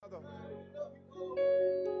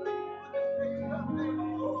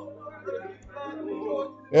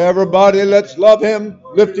Everybody, let's love Him,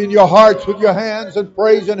 lifting your hearts with your hands and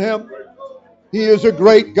praising Him. He is a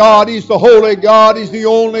great God. He's the holy God. He's the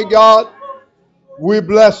only God. We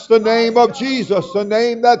bless the name of Jesus, the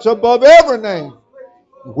name that's above every name.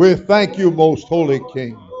 We thank you, most holy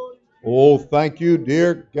King. Oh, thank you,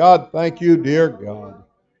 dear God. Thank you, dear God.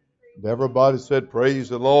 And everybody said, praise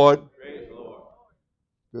the Lord. Praise the Lord.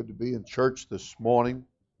 Good to be in church this morning.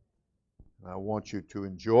 And I want you to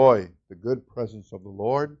enjoy the good presence of the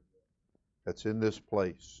Lord that's in this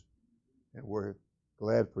place. And we're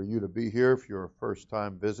glad for you to be here. If you're a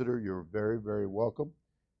first-time visitor, you're very, very welcome.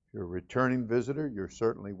 If you're a returning visitor, you're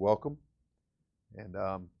certainly welcome. And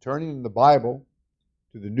turning in the Bible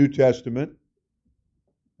to the New Testament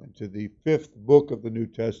and to the 5th book of the New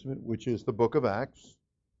Testament, which is the book of Acts.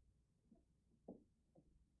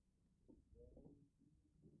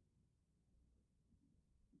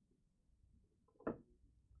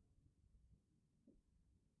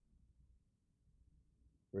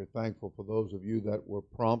 Very thankful for those of you that were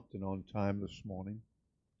prompt and on time this morning.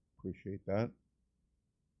 Appreciate that.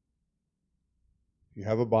 If you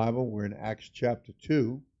have a Bible, we're in Acts chapter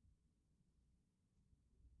 2.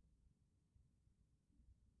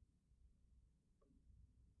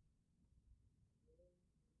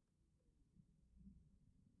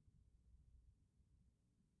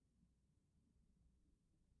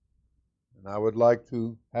 And I would like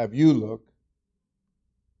to have you look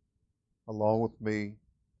along with me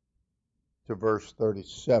to verse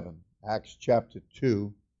 37. Acts chapter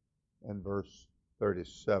 2 and verse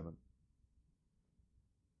 37.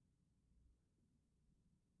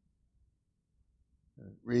 And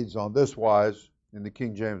it reads on this wise in the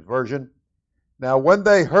King James Version. Now when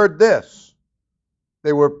they heard this,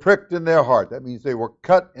 they were pricked in their heart. That means they were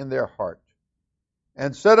cut in their heart.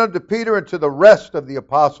 And said unto Peter and to the rest of the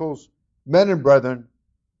apostles, men and brethren,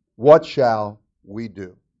 what shall we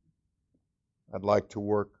do? I'd like to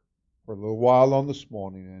work for a little while on this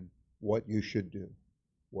morning and what you should do.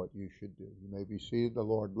 What you should do. You may be seated. The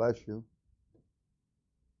Lord bless you.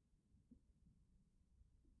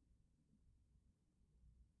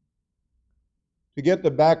 To get the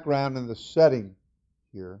background and the setting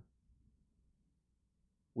here,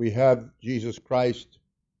 we have Jesus Christ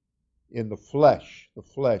in the flesh. The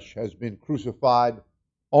flesh has been crucified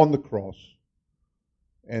on the cross.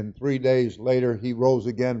 And 3 days later, He rose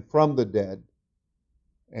again from the dead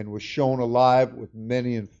and was shown alive with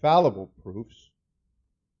many infallible proofs.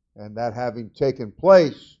 And that having taken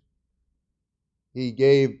place, He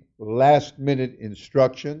gave last-minute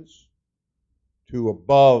instructions to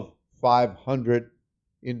above 500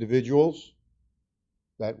 individuals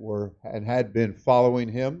that were and had been following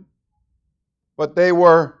Him. But they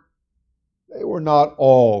were not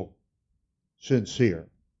all sincere.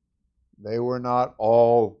 They were not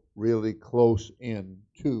all really close in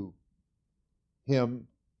to Him.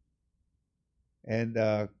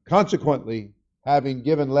 And consequently, having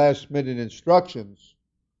given last-minute instructions,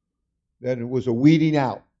 then it was a weeding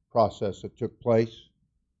out process that took place.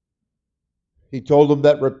 He told them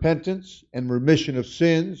that repentance and remission of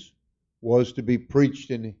sins was to be preached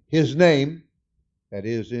in His name, that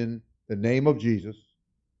is, in the name of Jesus,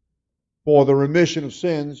 for the remission of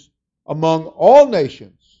sins among all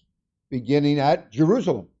nations, beginning at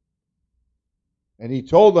Jerusalem. And He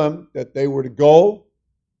told them that they were to go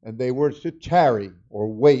and they were to tarry or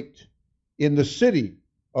wait in the city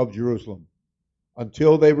of Jerusalem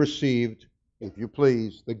until they received, if you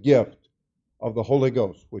please, the gift of the Holy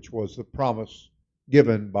Ghost, which was the promise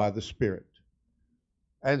given by the Spirit.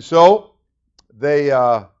 And so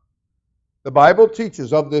the Bible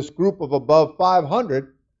teaches of this group of above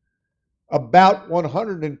 500, about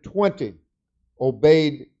 120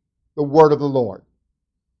 obeyed the word of the Lord,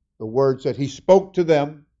 the words that He spoke to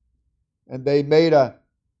them, and they made a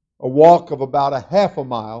walk of about a half a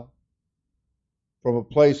mile from a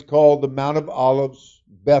place called the Mount of Olives,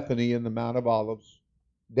 Bethany in the Mount of Olives,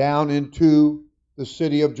 down into the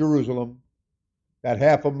city of Jerusalem. That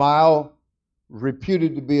half a mile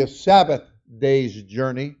reputed to be a Sabbath day's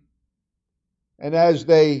journey. And as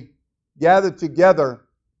they gathered together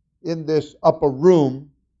in this upper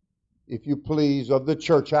room, if you please, of the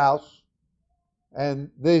church house,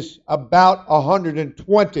 and this about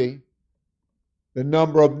 120, the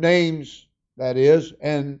number of names that is,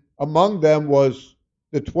 and among them was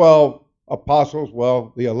the 12 apostles,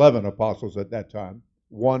 well, the 11 apostles at that time.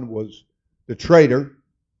 One was the traitor,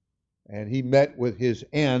 and he met with his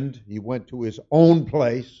end. He went to his own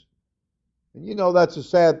place. And you know that's a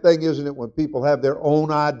sad thing, isn't it, when people have their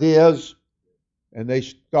own ideas and they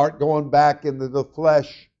start going back into the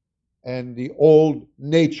flesh and the old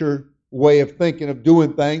nature way of thinking of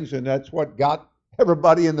doing things, and that's what got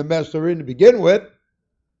everybody in the mess they're in to begin with.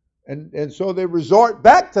 And so they resort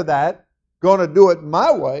back to that, going to do it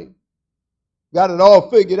my way. Got it all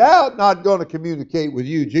figured out, not going to communicate with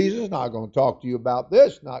you, Jesus, not going to talk to you about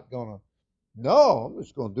this, not going to, no, I'm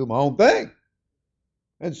just going to do my own thing.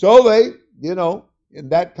 And so they, in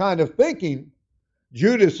that kind of thinking,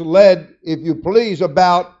 Judas led, if you please,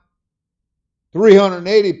 about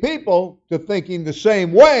 380 people to thinking the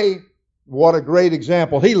same way. What a great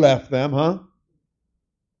example he left them, huh?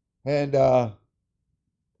 And,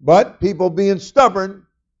 but people being stubborn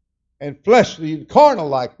and fleshly and carnal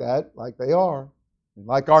like that, like they are, and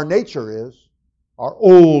like our nature is, our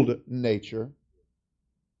old nature,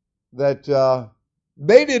 that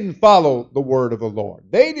they didn't follow the word of the Lord.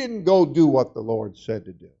 They didn't go do what the Lord said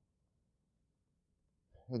to do.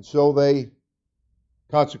 And so they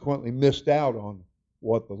consequently missed out on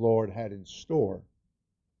what the Lord had in store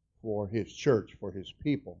for His church, for His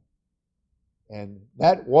people. And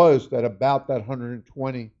that was that about that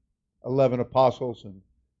 120, 11 apostles, and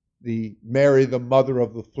the Mary, the mother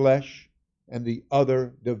of the flesh, and the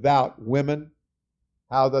other devout women,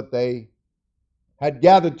 how that they had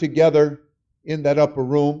gathered together in that upper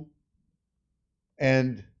room,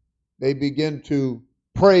 and they begin to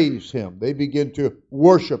praise Him. They begin to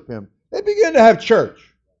worship Him. They begin to have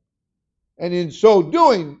church. And in so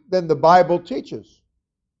doing, then the Bible teaches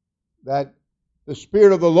that the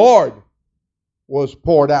Spirit of the Lord was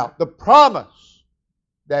poured out. The promise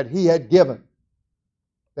that He had given,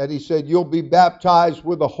 that He said, you'll be baptized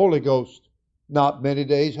with the Holy Ghost not many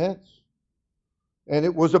days hence. And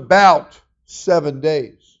it was about 7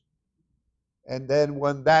 days. And then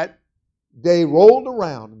when that day rolled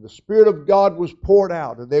around and the Spirit of God was poured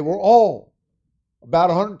out, and they were all, about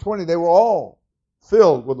 120, they were all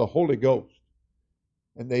filled with the Holy Ghost.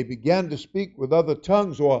 And they began to speak with other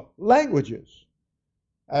tongues or languages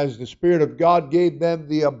as the Spirit of God gave them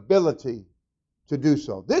the ability to do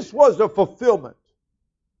so. This was a fulfillment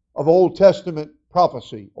of Old Testament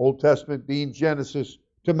prophecy, Old Testament being Genesis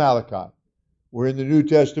to Malachi. We're in the New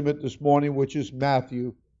Testament this morning, which is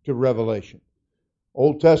Matthew to Revelation.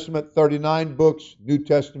 Old Testament, 39 books. New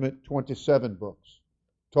Testament, 27 books.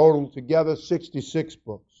 Total together, 66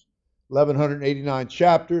 books. 1,189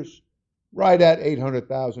 chapters. Right at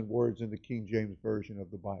 800,000 words in the King James Version of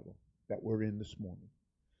the Bible that we're in this morning.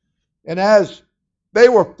 And as they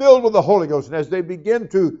were filled with the Holy Ghost, and as they begin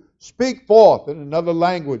to speak forth in another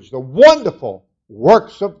language the wonderful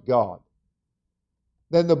works of God,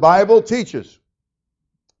 then the Bible teaches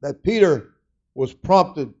that Peter was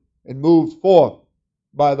prompted and moved forth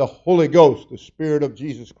by the Holy Ghost, the Spirit of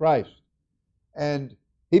Jesus Christ. And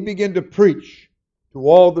he began to preach to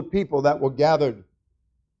all the people that were gathered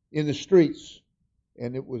in the streets.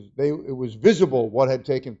 And it was visible what had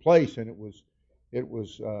taken place, and it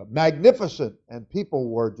was magnificent, and people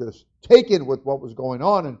were just taken with what was going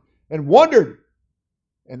on and wondered.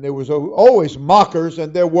 And there was always mockers,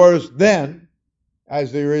 and there was then,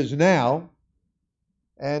 as there is now.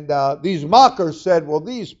 And these mockers said, well,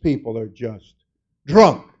 these people are just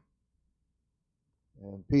drunk.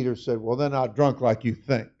 And Peter said, well, they're not drunk like you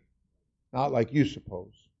think, not like you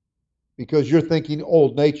suppose, because you're thinking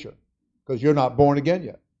old nature, because you're not born again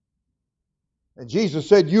yet. And Jesus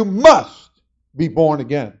said, you must be born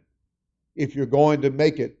again if you're going to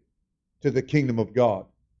make it to the kingdom of God,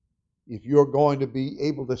 if you're going to be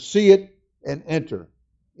able to see it and enter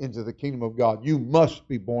into the kingdom of God. You must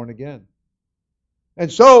be born again.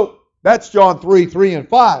 And so that's John 3, 3 and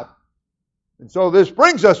 5. And so this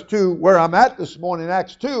brings us to where I'm at this morning,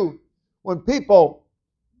 Acts 2, when people,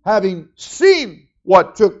 having seen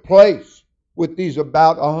what took place with these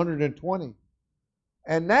about 120,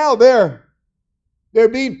 and now they're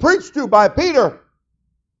being preached to by Peter.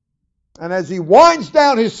 And as he winds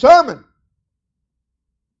down his sermon,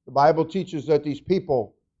 the Bible teaches that these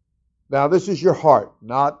people, now this is your heart,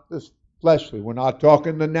 not this fleshly. We're not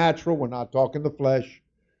talking the natural. We're not talking the flesh.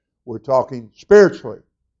 We're talking spiritually.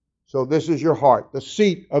 So this is your heart, the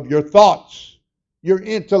seat of your thoughts, your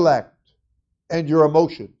intellect, and your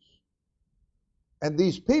emotions. And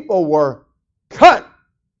these people were cut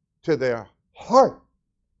to their heart,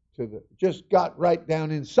 just got right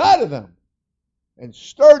down inside of them and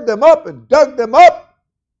stirred them up and dug them up.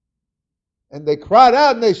 And they cried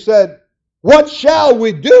out and they said, what shall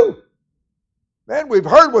we do? Man, we've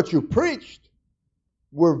heard what you preached.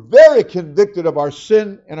 We're very convicted of our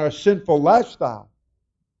sin and our sinful lifestyle.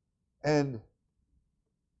 And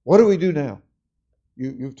what do we do now?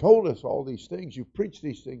 You've told us all these things. You've preached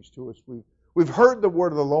these things to us. We've heard the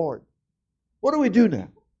word of the Lord. What do we do now?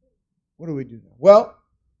 What do we do now? Well,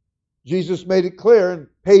 Jesus made it clear in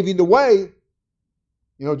paving the way.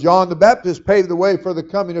 You know, John the Baptist paved the way for the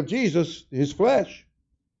coming of Jesus, his flesh.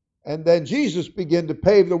 And then Jesus began to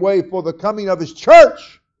pave the way for the coming of his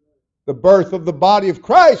church, the birth of the body of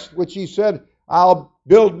Christ, which he said, I'll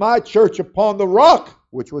build my church upon the rock,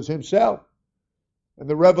 which was himself, and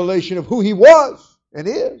the revelation of who he was and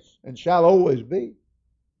is and shall always be.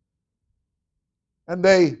 And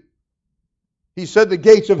he said, the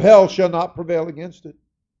gates of hell shall not prevail against it.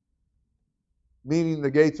 Meaning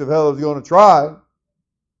the gates of hell is going to try,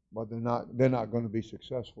 but they're not going to be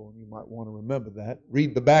successful. And you might want to remember that.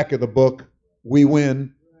 Read the back of the book. We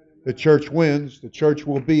win. The church wins. The church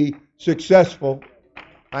will be successful.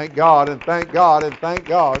 Thank God and thank God and thank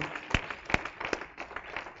God.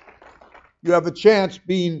 You have a chance,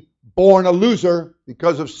 being born a loser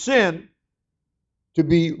because of sin, to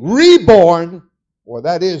be reborn, or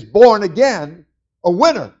that is born again, a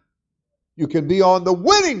winner. You can be on the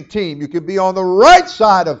winning team. You can be on the right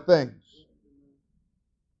side of things.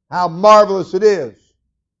 How marvelous it is.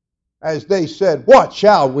 As they said, what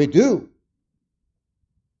shall we do?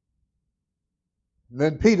 And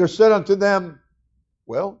then Peter said unto them,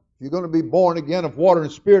 well, if you're going to be born again of water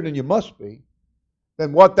and spirit, and you must be,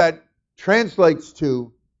 then what that translates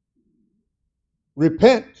to,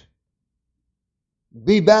 repent,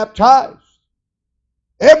 be baptized,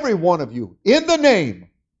 every one of you, in the name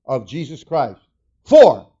of Jesus Christ,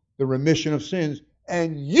 for the remission of sins,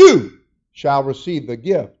 and you shall receive the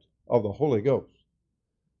gift of the Holy Ghost.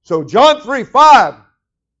 So John 3:5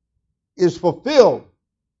 is fulfilled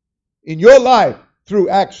in your life through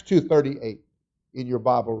Acts 2:38 in your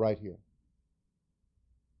Bible right here.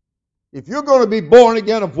 If you're going to be born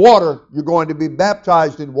again of water, you're going to be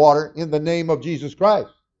baptized in water in the name of Jesus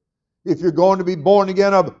Christ. If you're going to be born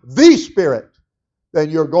again of the Spirit, then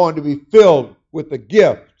you're going to be filled with the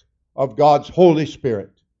gift of God's Holy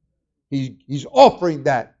Spirit. He's offering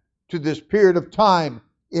that to this period of time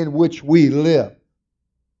in which we live.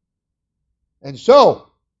 And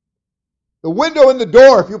so, the window and the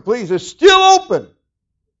door, if you please, is still open.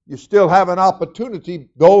 You still have an opportunity,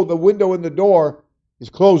 though the window and the door is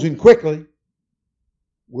closing quickly.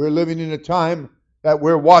 We're living in a time that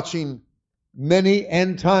we're watching many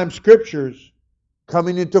end-time scriptures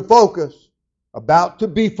coming into focus, about to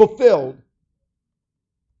be fulfilled.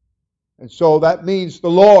 And so that means the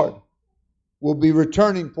Lord will be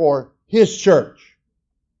returning for His church.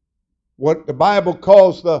 What the Bible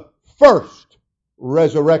calls the first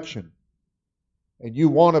resurrection. And you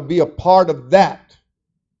want to be a part of that.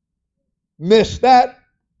 Miss that,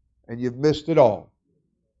 and you've missed it all.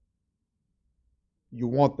 You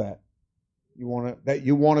want that. You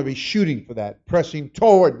want to be shooting for that, pressing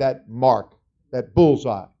toward that mark, that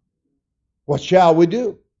bullseye. What shall we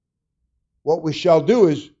do? What we shall do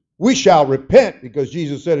is we shall repent, because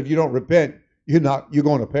Jesus said if you don't repent, you're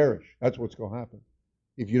going to perish. That's what's going to happen.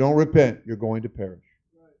 If you don't repent, you're going to perish.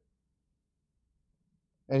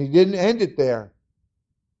 And He didn't end it there.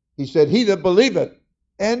 He said, he that believeth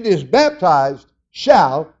and is baptized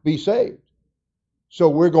shall be saved. So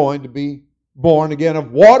we're going to be born again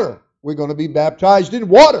of water. We're going to be baptized in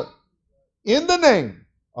water in the name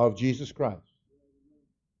of Jesus Christ.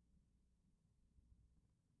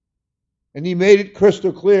 And He made it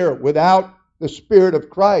crystal clear, without the Spirit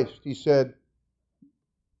of Christ, He said,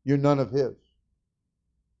 you're none of His.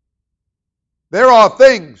 There are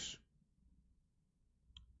things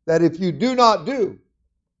that if you do not do,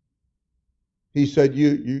 He said,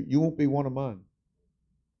 you won't be one of mine.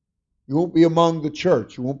 You won't be among the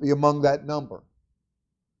church. You won't be among that number.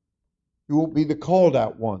 You won't be the called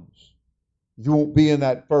out ones. You won't be in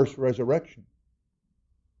that first resurrection.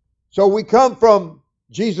 So we come from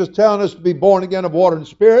Jesus telling us to be born again of water and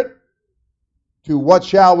spirit to what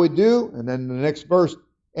shall we do? And then the next verse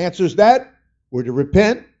answers that. We're to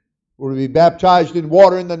repent. We're to be baptized in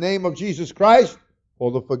water in the name of Jesus Christ for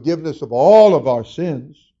the forgiveness of all of our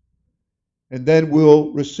sins. And then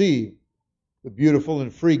we'll receive the beautiful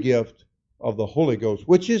and free gift of the Holy Ghost,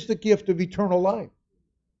 which is the gift of eternal life.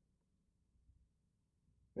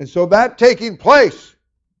 And so that taking place,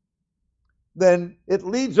 then it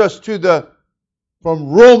leads us to from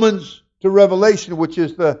Romans to Revelation, which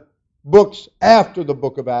is the books after the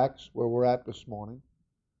book of Acts, where we're at this morning.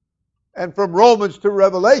 And from Romans to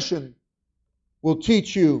Revelation will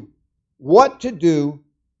teach you what to do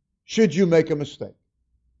should you make a mistake.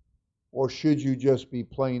 Or should you just be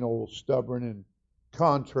plain old stubborn and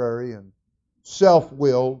contrary and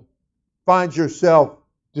self-willed, find yourself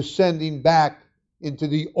descending back into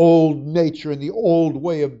the old nature and the old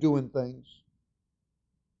way of doing things.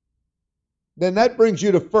 Then that brings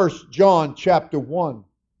you to 1 John chapter 1,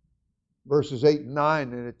 verses 8 and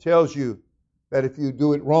 9, and it tells you that if you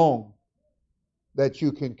do it wrong, that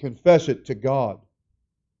you can confess it to God,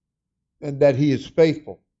 and that He is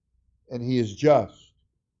faithful and He is just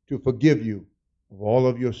to forgive you of all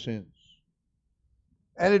of your sins.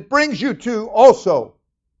 And it brings you to also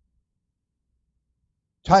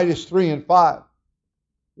Titus 3 and 5,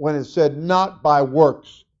 when it said, not by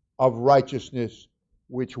works of righteousness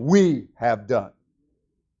which we have done,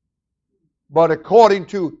 but according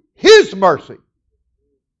to His mercy.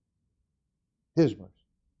 His mercy.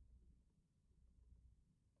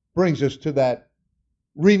 Brings us to that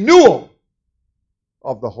renewal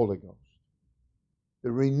of the Holy Ghost.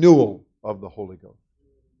 The renewal of the Holy Ghost.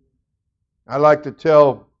 I like to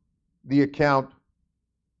tell the account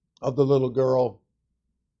of the little girl,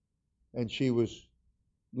 and she was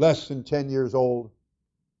less than 10 years old,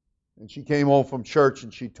 and she came home from church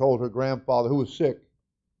and she told her grandfather, who was sick,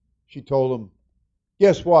 she told him,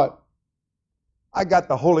 guess what? I got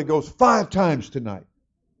the Holy Ghost 5 times tonight.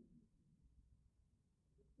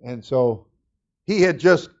 And so he had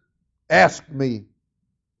just asked me,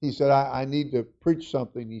 he said, I need to preach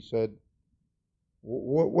something. He said,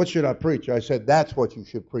 what should I preach? I said, that's what you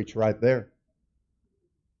should preach right there.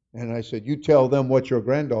 And I said, you tell them what your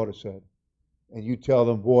granddaughter said. And you tell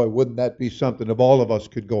them, boy, wouldn't that be something if all of us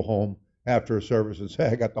could go home after a service and say,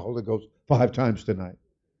 I got the Holy Ghost 5 times tonight.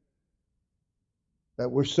 That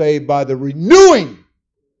we're saved by the renewing.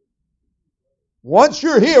 Once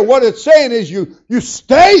you're here, what it's saying is you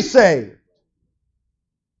stay saved.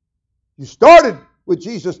 You started with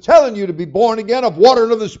Jesus telling you to be born again of water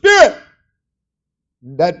and of the Spirit.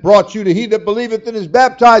 That brought you to he that believeth and is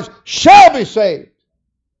baptized shall be saved.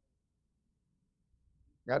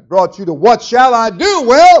 That brought you to what shall I do?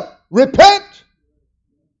 Well, repent.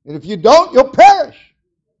 And if you don't, you'll perish.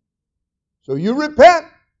 So you repent.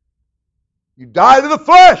 You die to the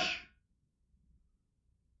flesh.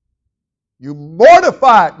 You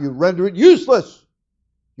mortify it. You render it useless.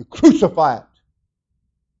 You crucify it.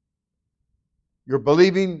 You're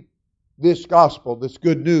believing this gospel, this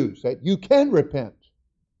good news, that you can repent.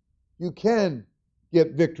 You can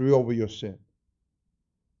get victory over your sin.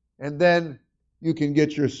 And then you can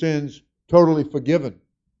get your sins totally forgiven,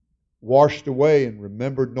 washed away, and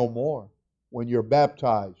remembered no more when you're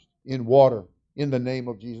baptized in water in the name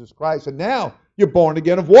of Jesus Christ. And now you're born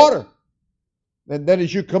again of water. And then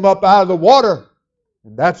as you come up out of the water,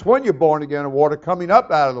 and that's when you're born again of water, coming up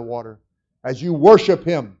out of the water, as you worship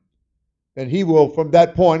Him, and He will from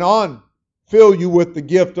that point on fill you with the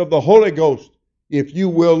gift of the Holy Ghost if you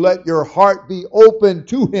will let your heart be open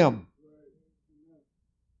to Him.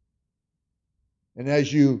 And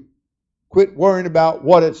as you quit worrying about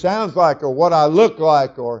what it sounds like or what I look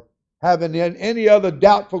like or having any other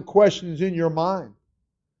doubtful questions in your mind,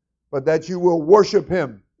 but that you will worship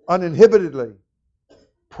Him uninhibitedly,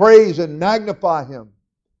 praise and magnify Him,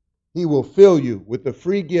 He will fill you with the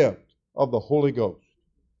free gift of the Holy Ghost.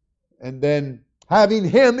 And then having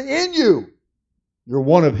Him in you, you're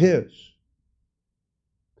one of His.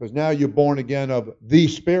 Because now you're born again of the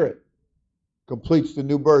Spirit. Completes the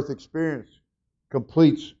new birth experience.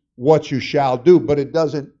 Completes what you shall do. But it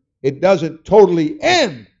doesn't totally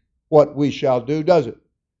end what we shall do, does it?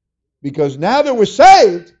 Because now that we're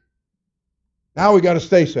saved, now we got to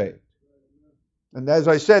stay saved. And as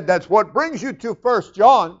I said, that's what brings you to 1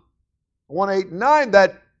 John 1, 8, and 9,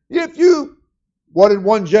 that if you, what did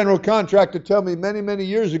one general contractor tell me many, many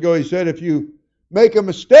years ago? He said, if you make a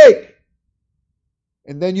mistake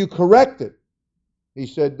and then you correct it, he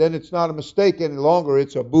said, then it's not a mistake any longer,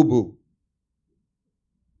 it's a boo-boo.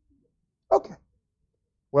 Okay.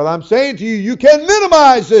 Well, I'm saying to you, you can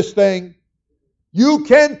minimize this thing. You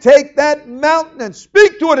can take that mountain and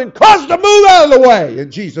speak to it and cause it to move out of the way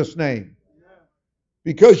in Jesus' name.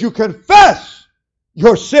 Because you confess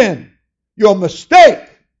your sin, your mistake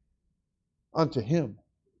unto Him.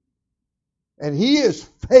 And He is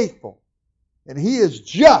faithful and He is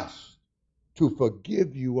just to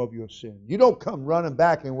forgive you of your sin. You don't come running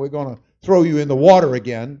back and we're going to throw you in the water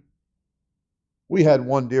again. We had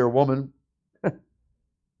one dear woman.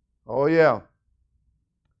 Oh yeah.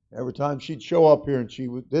 Every time she'd show up here, and she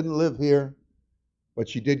didn't live here, but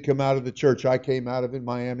she did come out of the church I came out of in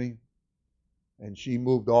Miami. And she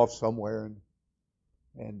moved off somewhere.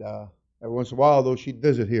 And every once in a while, though, she'd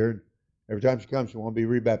visit here. And every time she comes, she wants to be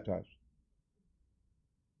rebaptized.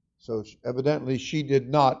 So evidently, she did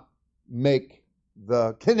not make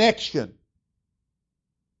the connection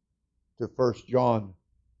to 1 John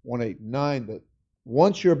 1, 8, and 9, that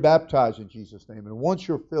once you're baptized in Jesus' name, and once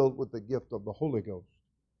you're filled with the gift of the Holy Ghost,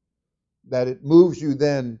 that it moves you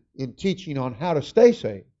then in teaching on how to stay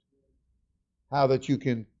saved. How that you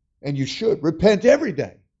can, and you should, repent every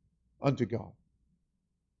day unto God.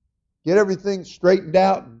 Get everything straightened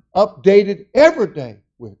out and updated every day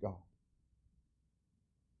with God.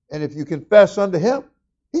 And if you confess unto Him,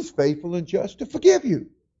 He's faithful and just to forgive you.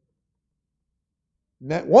 Isn't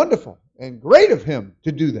that wonderful and great of Him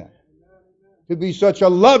to do that? To be such a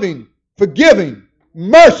loving, forgiving,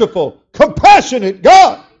 merciful, compassionate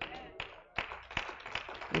God.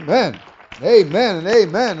 Amen. Amen and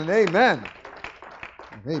amen and amen.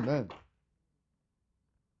 Amen.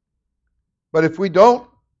 But if we don't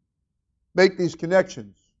make these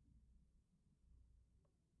connections,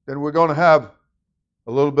 then we're going to have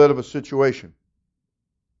a little bit of a situation.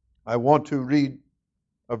 I want to read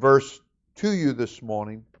a verse to you this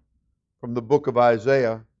morning from the book of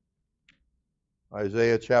Isaiah,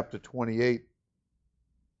 Isaiah chapter 28.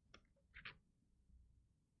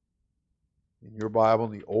 In your Bible,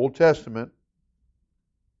 in the Old Testament.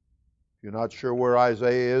 If you're not sure where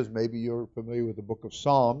Isaiah is, maybe you're familiar with the book of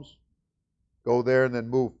Psalms. Go there and then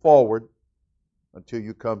move forward until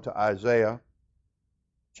you come to Isaiah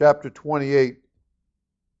chapter 28.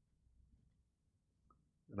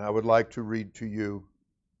 And I would like to read to you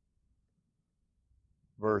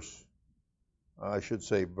verses.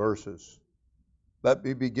 Let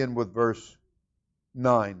me begin with verse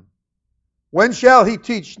 9. Whom shall he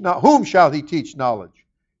teach knowledge?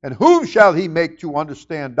 And whom shall he make to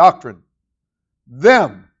understand doctrine?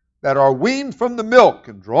 Them that are weaned from the milk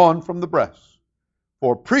and drawn from the breast.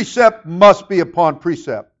 For precept must be upon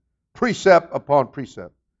precept, precept upon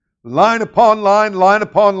precept, line upon line, line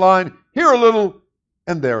upon line, here a little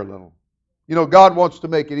and there a little. You know, God wants to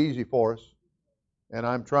make it easy for us. And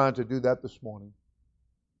I'm trying to do that this morning.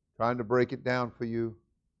 Trying to break it down for you.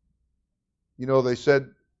 You know, they said,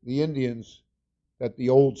 the Indians, that the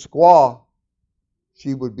old squaw,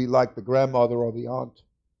 she would be like the grandmother or the aunt,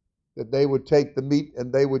 that they would take the meat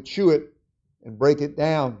and they would chew it and break it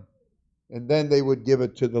down, and then they would give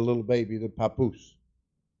it to the little baby, the papoose.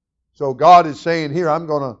 So God is saying here, I'm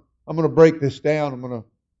going to break this down. I'm going to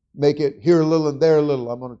make it here a little and there a little.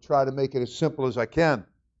 I'm going to try to make it as simple as I can.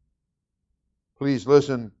 Please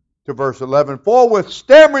listen to verse 11. For with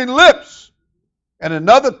stammering lips and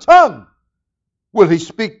another tongue will he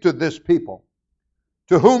speak to this people,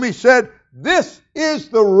 to whom he said, this is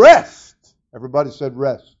the rest. Everybody said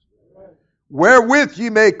rest. Wherewith ye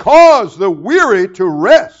may cause the weary to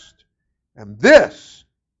rest. And this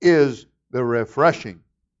is the refreshing.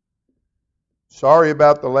 Sorry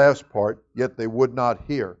about the last part, yet they would not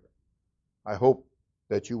hear. I hope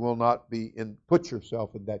that you will not put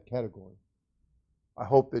yourself in that category. I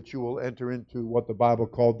hope that you will enter into what the Bible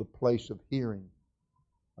called the place of hearing.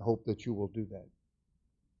 I hope that you will do that.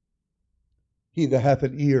 He that hath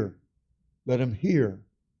an ear, let him hear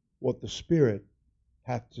what the Spirit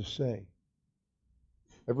hath to say.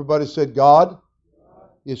 Everybody said, God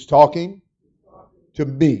is talking to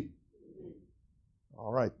me.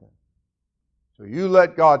 All right then. So you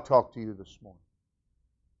let God talk to you this morning.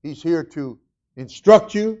 He's here to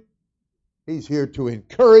instruct you. He's here to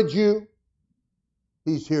encourage you.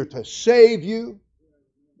 He's here to save you.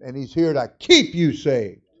 And He's here to keep you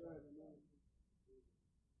saved.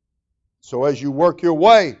 So as you work your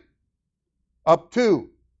way up to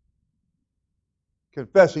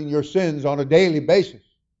confessing your sins on a daily basis,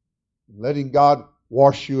 letting God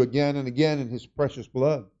wash you again and again in His precious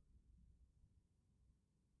blood,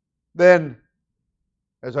 then,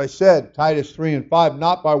 as I said, Titus 3 and 5,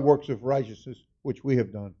 not by works of righteousness which we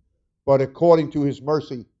have done, but according to His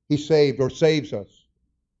mercy He saved or saves us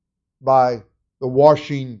by the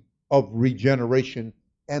washing of regeneration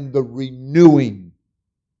and the renewing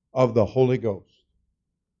of the Holy Ghost.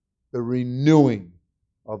 The renewing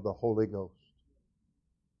of the Holy Ghost.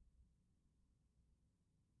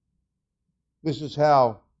 This is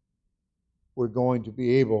how we're going to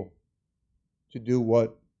be able to do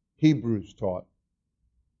what Hebrews taught,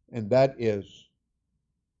 and that is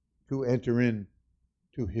to enter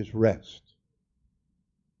into His rest.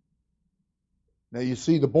 Now you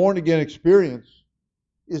see, the born-again experience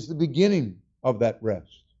is the beginning of that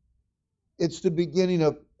rest. It's the beginning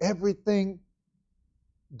of everything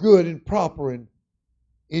good and proper in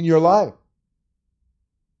your life.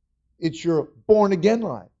 It's your born-again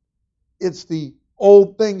life. It's the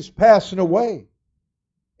old things passing away.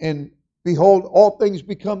 And behold, all things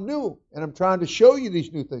become new. And I'm trying to show you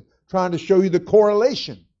these new things. Trying to show you the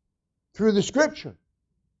correlation through the Scripture.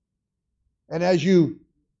 And as you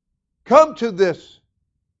come to this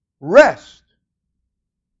rest,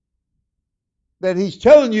 that He's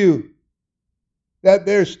telling you that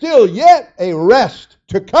there's still yet a rest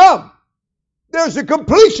to come. There's a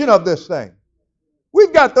completion of this thing.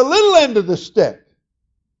 We've got the little end of the stick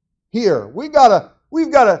here. We've got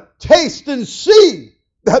to taste and see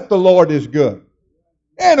that the Lord is good.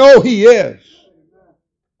 And oh, He is.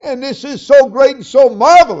 And this is so great and so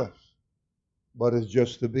marvelous. But it's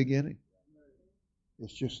just the beginning.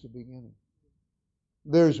 It's just the beginning.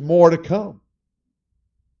 There's more to come.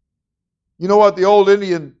 You know what the old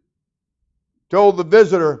Indian told the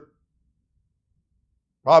visitor,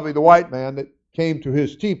 probably the white man that came to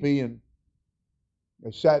his teepee and they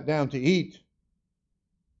sat down to eat.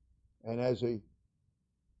 And as he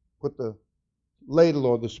put the ladle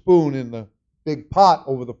or the spoon in the big pot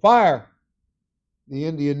over the fire, the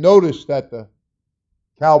Indian noticed that the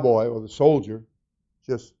cowboy or the soldier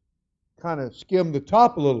just kind of skimmed the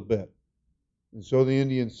top a little bit. And so the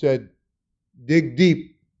Indian said, "Dig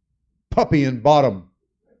deep, puppy in bottom."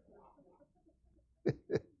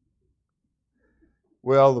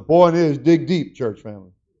 Well, the point is, dig deep, church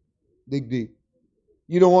family. Dig deep.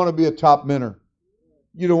 You don't want to be a top minner.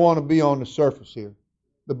 You don't want to be on the surface here.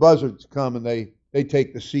 The buzzards come and they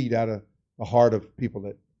take the seed out of the heart of people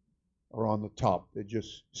that are on the top. They're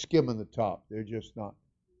just skimming the top. They're just not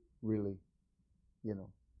really,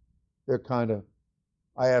 they're kind of,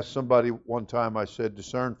 I asked somebody one time, I said,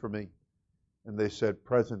 discern for me. And they said,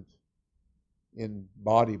 present in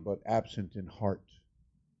body but absent in heart.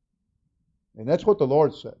 And that's what the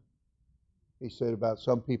Lord said. He said about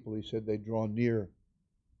some people, He said they draw near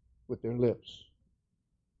with their lips.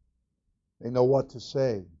 They know what to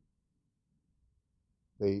say.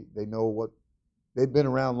 They know what, they've been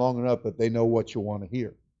around long enough that they know what you want to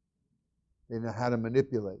hear. They know how to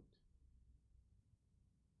manipulate.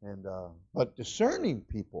 And but discerning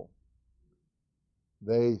people,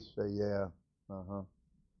 they say, yeah,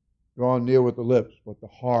 drawing near with the lips, but the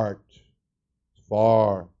heart is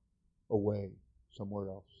far away somewhere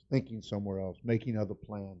else, thinking somewhere else, making other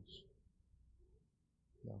plans.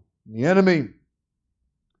 Yeah.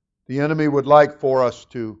 The enemy would like for us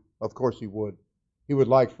to, of course he would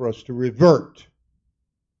like for us to revert,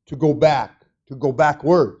 to go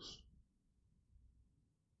backwards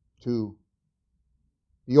to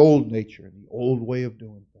the old nature, the old way of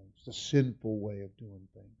doing things, the sinful way of doing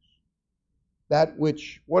things. That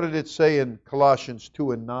which, what did it say in Colossians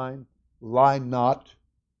 2:9? Lie not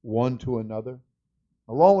one to another.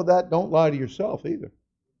 Along with that, don't lie to yourself either.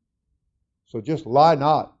 So just lie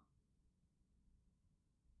not.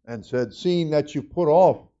 And said, seeing that you put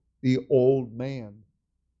off the old man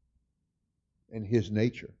and his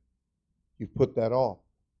nature. You've put that off.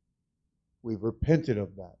 We've repented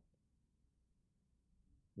of that.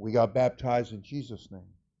 We got baptized in Jesus' name.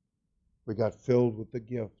 We got filled with the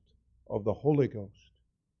gift of the Holy Ghost.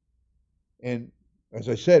 And as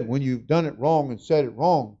I said, when you've done it wrong and said it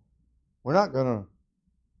wrong, we're not going to,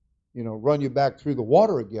 run you back through the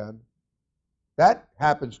water again. That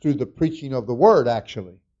happens through the preaching of the Word,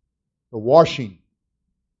 actually. The washing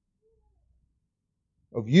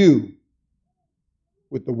of you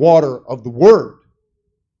with the water of the Word.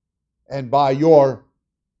 And by your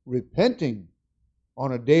repenting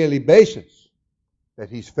on a daily basis, that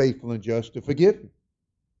He's faithful and just to forgive you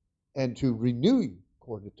and to renew you,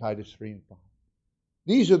 according to Titus 3:5.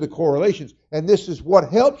 These are the correlations, and this is what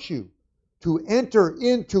helps you to enter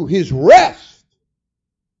into His rest.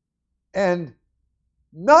 And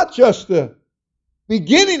not just the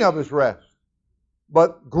beginning of His rest,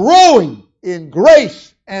 but growing in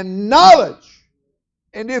grace and knowledge.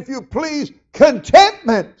 And if you please,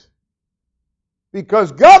 contentment.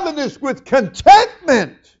 Because godliness with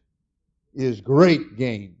contentment is great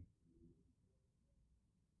gain.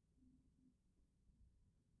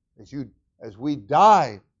 As we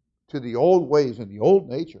die to the old ways and the old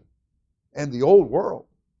nature and the old world,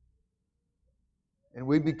 and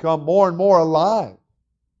we become more and more alive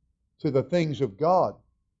to the things of God,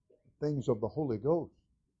 things of the Holy Ghost,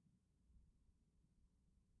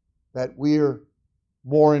 that we're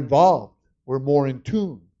more involved, we're more in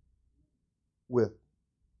tune with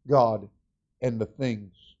God and the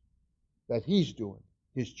things that He's doing,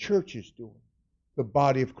 His church is doing, the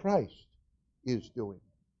body of Christ is doing.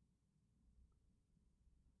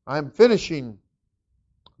 I'm finishing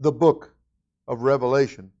the book of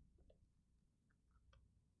Revelation,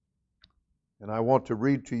 and I want to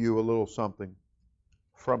read to you a little something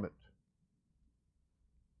from it.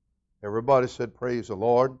 Everybody said, praise the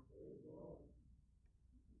Lord.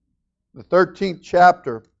 The 13th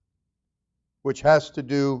chapter, which has to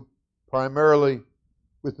do primarily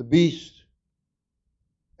with the beast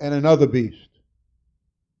and another beast,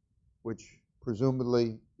 which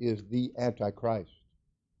presumably is the Antichrist.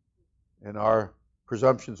 And our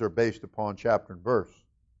presumptions are based upon chapter and verse.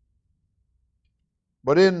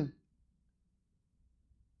 But in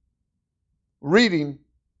reading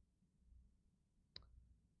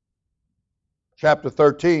chapter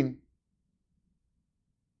 13,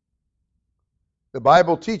 the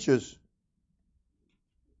Bible teaches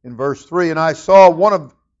in verse 3, and I saw one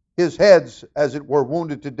of his heads as it were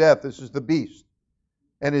wounded to death. This is the beast.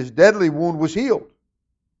 And his deadly wound was healed.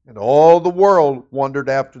 And all the world wondered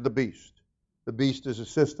after the beast. The beast is a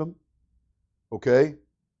system, okay?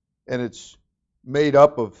 And it's made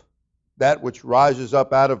up of that which rises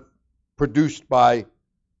up out of, produced by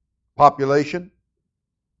population.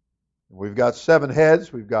 We've got 7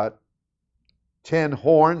 heads. We've got 10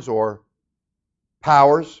 horns or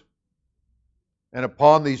powers. And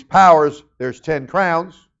upon these powers, there's 10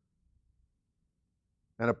 crowns.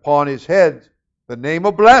 And upon his head, the name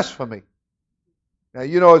of blasphemy. Now,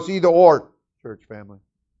 you know, it's either or, church family.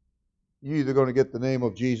 You're either going to get the name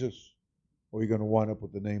of Jesus or you're going to wind up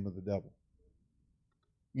with the name of the devil.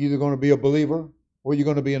 You're either going to be a believer or you're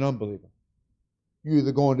going to be an unbeliever. You're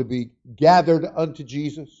either going to be gathered unto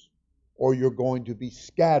Jesus or you're going to be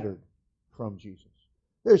scattered from Jesus.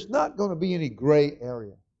 There's not going to be any gray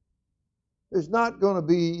area. There's not going to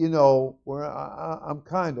be, you know, where I'm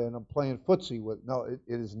kind of and I'm playing footsie with. No, it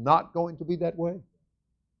is not going to be that way.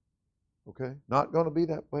 Okay? Not going to be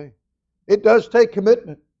that way. It does take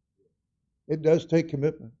commitment. It does take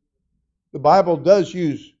commitment. The Bible does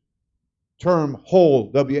use term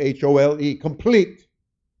whole, W-H-O-L-E, complete.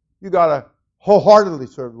 You got to wholeheartedly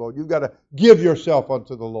serve the Lord. You've got to give yourself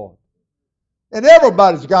unto the Lord. And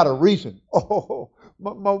everybody's got a reason. Oh,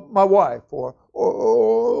 my wife, or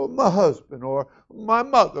my husband, or my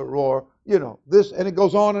mother, or, you know, this, and it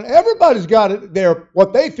goes on, and everybody's got it there,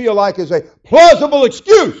 what they feel like is a plausible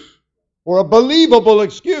excuse, or a believable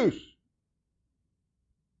excuse.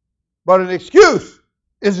 But an excuse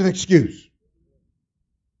is an excuse.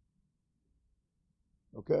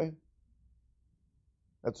 Okay?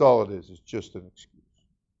 That's all it is. It's just an excuse.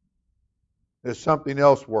 There's something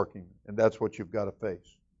else working, and that's what you've got to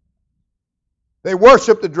face. They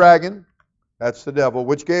worshiped the dragon, that's the devil,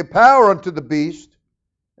 which gave power unto the beast,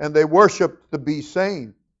 and they worshiped the beast,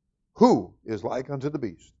 saying, who is like unto the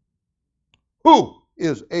beast? Who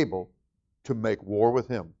is able to make war with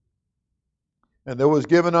him? And there was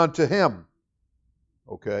given unto him,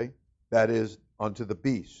 okay, that is, unto the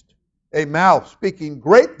beast, a mouth speaking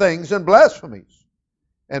great things and blasphemies.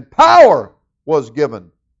 And power was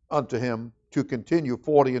given unto him to continue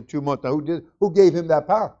 40 and 2 months. Now, who gave him that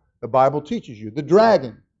power? The Bible teaches you. The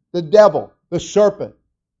dragon, the devil, the serpent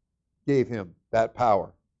gave him that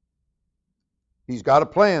power. He's got a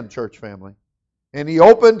plan, church family. And he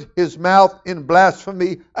opened his mouth in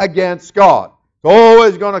blasphemy against God. It's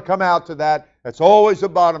always going to come out to that. That's always the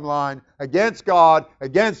bottom line. Against God,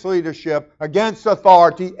 against leadership, against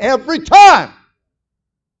authority, every time.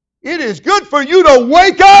 It is good for you to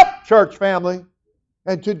wake up, church family,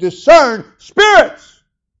 and to discern spirits.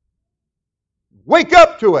 Wake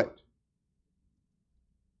up to it.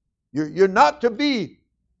 You're not to be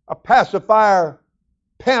a pacifier,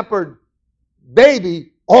 pampered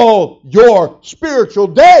baby all your spiritual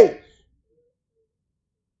days.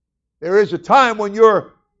 There is a time when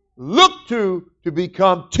you're looked to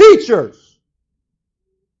become teachers.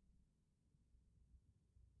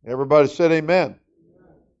 Everybody said amen.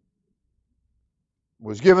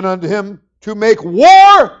 Was given unto him to make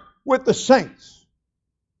war with the saints.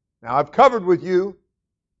 Now, I've covered with you,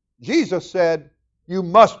 Jesus said, you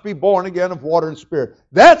must be born again of water and spirit.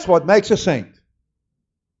 That's what makes a saint.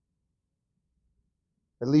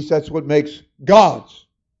 At least that's what makes God's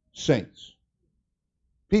saints.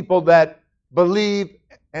 People that believe,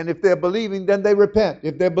 and if they're believing, then they repent.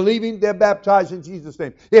 If they're believing, they're baptized in Jesus'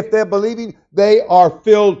 name. If they're believing, they are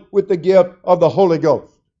filled with the gift of the Holy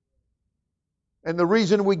Ghost. And the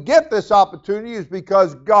reason we get this opportunity is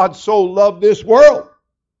because God so loved this world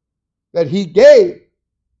that He gave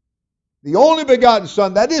the only begotten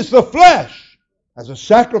Son, that is the flesh, as a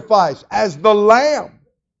sacrifice, as the Lamb,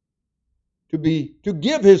 to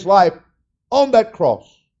give His life on that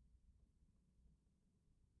cross.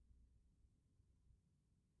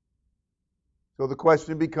 So the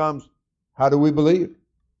question becomes, how do we believe?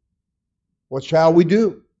 What shall we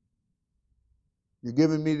do? You're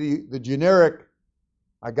giving me the generic,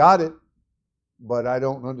 I got it, but I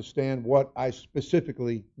don't understand what I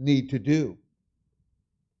specifically need to do.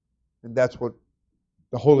 And that's what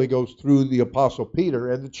the Holy Ghost, through the Apostle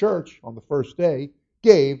Peter and the church on the first day,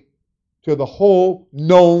 gave to the whole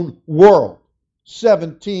known world.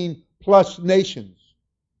 17 plus nations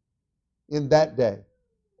in that day,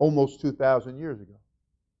 almost 2,000 years ago.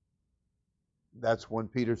 That's when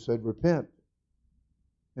Peter said, repent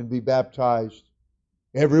and be baptized,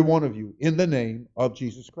 every one of you, in the name of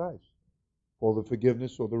Jesus Christ, for the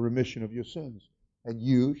forgiveness or the remission of your sins. and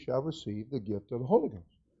you shall receive the gift of the Holy Ghost.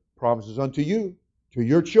 Promises unto you, to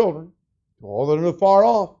your children, to all that are far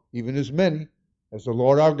off, even as many as the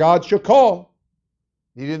Lord our God shall call.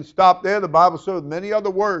 He didn't stop there. The Bible says with many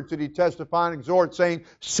other words that he testify and exhort, saying,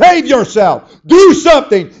 save yourself. Do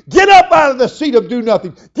something. Get up out of the seat of do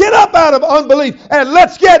nothing. Get up out of unbelief and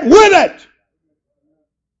let's get with it.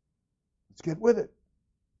 Let's get with it.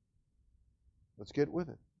 Let's get with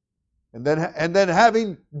it. And then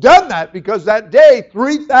having done that, because that day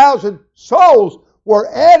 3,000 souls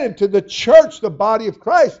were added to the church, the body of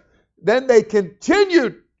Christ, then they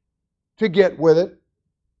continued to get with it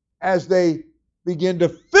as they begin to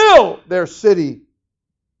fill their city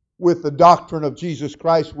with the doctrine of Jesus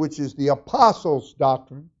Christ, which is the apostles'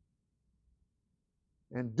 doctrine.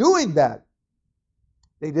 And doing that,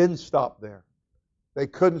 they didn't stop there. They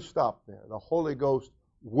couldn't stop there. The Holy Ghost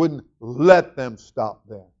wouldn't let them stop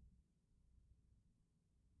there.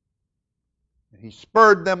 And he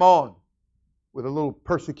spurred them on with a little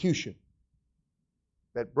persecution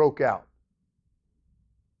that broke out.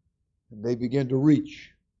 And they began to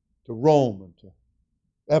reach to Rome and to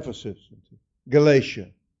Ephesus and to Galatia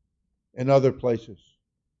and other places.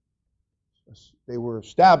 They were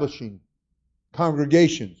establishing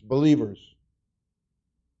congregations, believers,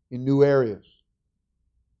 in new areas.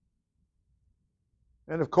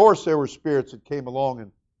 And of course there were spirits that came along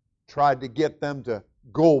and tried to get them to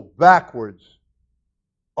go backwards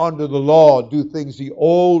under the law, do things the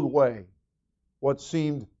old way, what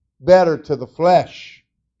seemed better to the flesh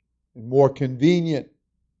and more convenient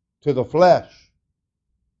to the flesh.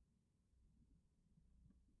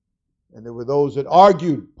 And there were those that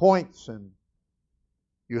argued points, and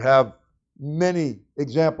you have many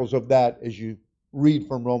examples of that as you read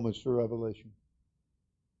from Romans through Revelation.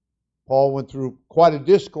 Paul went through quite a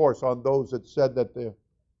discourse on those that said that there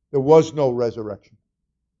was no resurrection.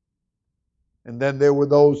 And then there were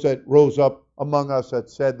those that rose up among us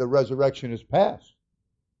that said the resurrection is past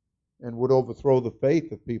and would overthrow the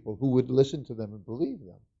faith of people who would listen to them and believe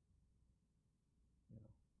them.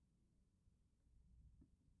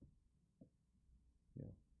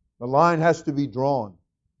 The line has to be drawn.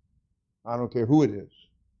 I don't care who it is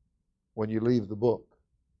when you leave the book.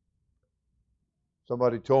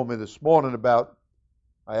 Somebody told me this morning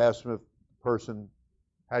I asked them if the person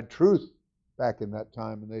had truth back in that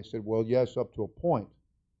time, and they said, well, yes, up to a point.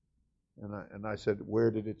 And I said,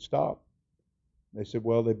 where did it stop? They said,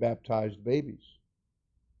 well, they baptized babies.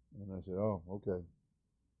 And I said, oh, okay.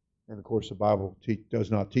 And of course the Bible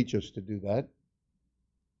does not teach us to do that.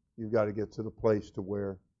 You've got to get to the place to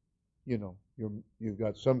where you've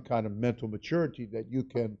got some kind of mental maturity that you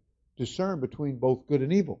can discern between both good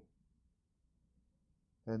and evil.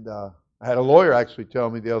 And I had a lawyer actually tell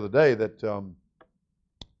me the other day that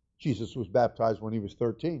Jesus was baptized when he was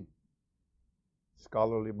 13.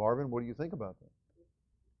 Scholarly Marvin, what do you think about that?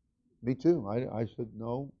 Me too. I said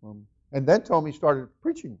no. And then told me he started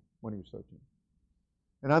preaching when he was 13.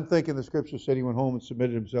 And I'm thinking the scripture said he went home and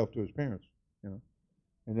submitted himself to his parents.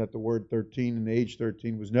 And that the word 13 and age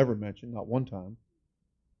 13 was never mentioned, not one time.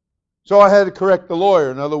 So I had to correct the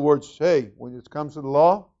lawyer. In other words, hey, when it comes to the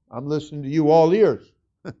law, I'm listening to you all ears.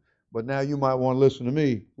 But now you might want to listen to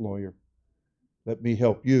me, lawyer. Let me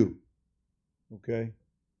help you. Okay?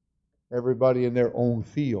 Everybody in their own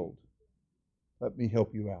field. Let me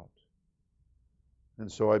help you out. And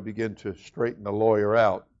so I begin to straighten the lawyer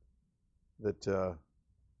out that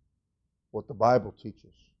what the Bible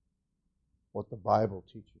teaches. What the Bible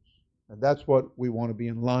teaches. And that's what we want to be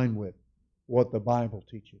in line with. What the Bible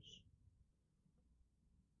teaches.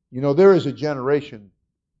 There is a generation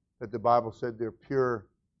that the Bible said they're pure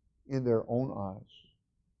in their own eyes.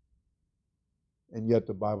 And yet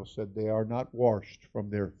the Bible said they are not washed from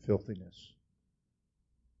their filthiness.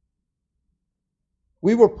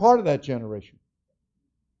 We were part of that generation.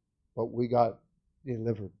 But we got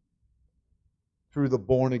delivered through the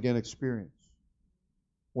born-again experience.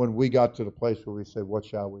 When we got to the place where we said, what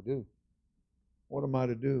shall we do? What am I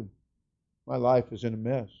to do? My life is in a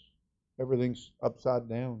mess. Everything's upside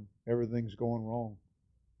down. Everything's going wrong.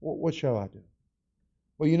 What shall I do?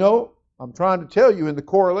 Well, I'm trying to tell you in the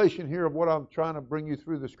correlation here of what I'm trying to bring you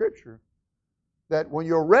through the Scripture, that when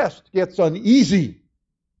your rest gets uneasy,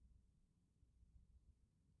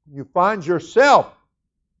 you find yourself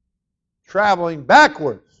traveling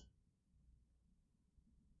backwards.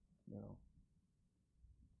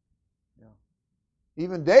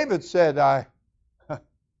 Even David said, I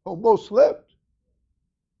almost slipped.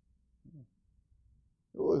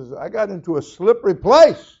 I got into a slippery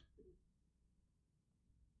place.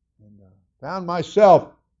 And found myself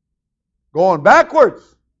going backwards.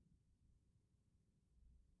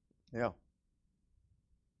 Yeah.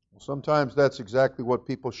 Sometimes that's exactly what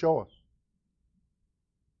people show us.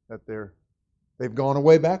 That they've gone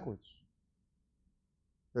away backwards.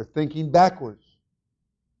 They're thinking backwards.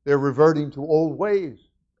 They're reverting to old ways,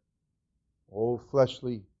 old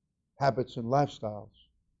fleshly habits and lifestyles,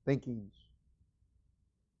 thinkings.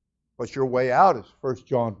 But your way out is 1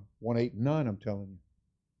 John 1, 8, and 9, I'm telling you.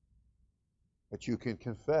 That you can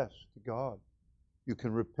confess to God. You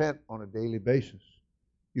can repent on a daily basis.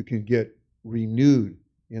 You can get renewed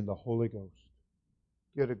in the Holy Ghost.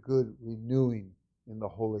 Get a good renewing in the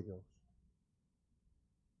Holy Ghost.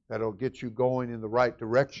 That'll get you going in the right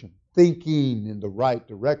direction. Thinking in the right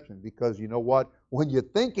direction. Because you know what? When your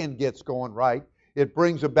thinking gets going right, it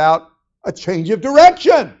brings about a change of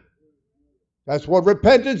direction. That's what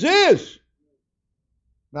repentance is.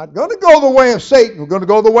 Not going to go the way of Satan. We're going to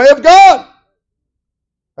go the way of God.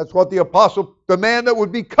 That's what the man that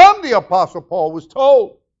would become the Apostle Paul was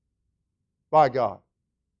told by God.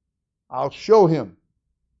 I'll show him.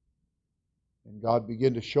 And God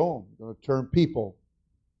began to show him. We're going to turn people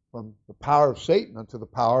from the power of Satan unto the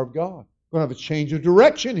power of God. We're going to have a change of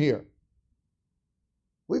direction here.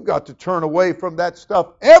 We've got to turn away from that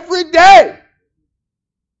stuff every day.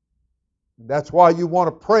 And that's why you want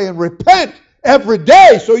to pray and repent every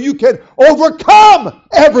day so you can overcome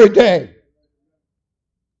every day.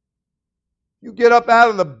 You get up out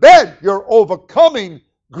of the bed, you're overcoming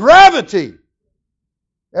gravity.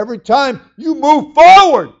 Every time you move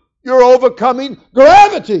forward, you're overcoming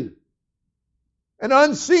gravity. An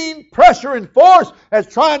unseen pressure and force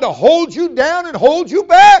that's trying to hold you down and hold you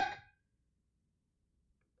back.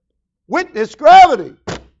 Witness gravity.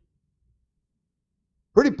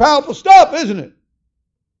 Pretty powerful stuff, isn't it?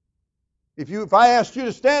 If I asked you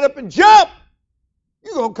to stand up and jump,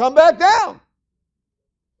 you're going to come back down.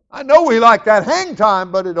 I know we like that hang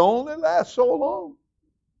time, but it only lasts so long.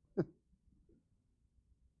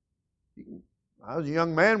 I was a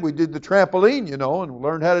young man, we did the trampoline, and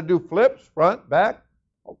learned how to do flips, front, back,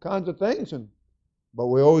 all kinds of things. But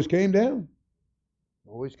we always came down.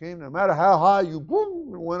 Always came down. No matter how high you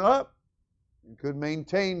went up, you could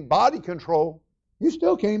maintain body control, you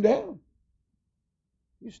still came down.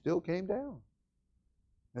 You still came down.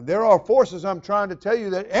 And there are forces, I'm trying to tell you,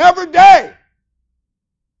 that every day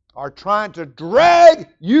are trying to drag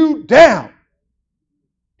you down,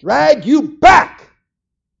 drag you back.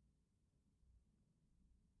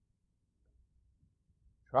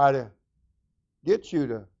 Try to get you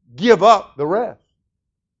to give up the rest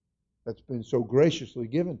that's been so graciously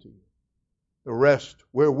given to you. The rest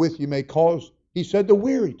wherewith you may cause, he said, the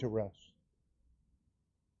weary to rest.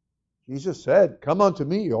 Jesus said, come unto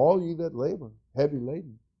me, all ye that labor, heavy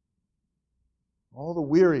laden. All the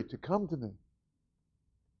weary to come to me.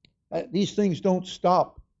 These things don't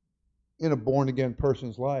stop in a born-again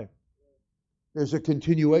person's life. There's a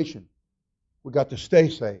continuation. We've got to stay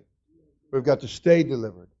saved. We've got to stay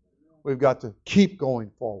delivered. We've got to keep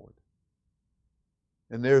going forward.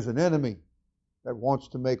 And there's an enemy that wants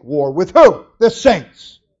to make war with who? The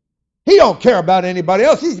saints. He don't care about anybody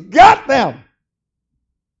else. He's got them.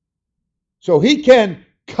 So he can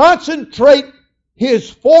concentrate his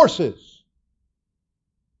forces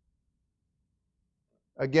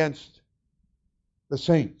against the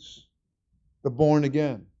saints, the born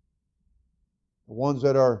again, the ones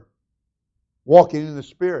that are walking in the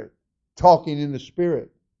Spirit, talking in the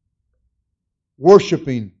Spirit,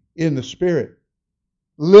 worshiping in the Spirit,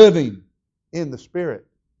 living in the Spirit,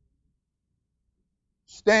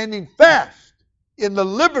 standing fast in the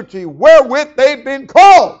liberty wherewith they've been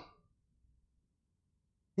called.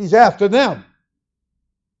 He's after them.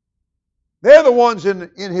 They're the ones in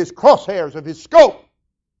his crosshairs of his scope.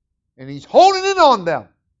 And he's holding in on them.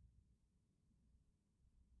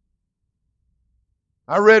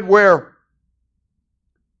 I read where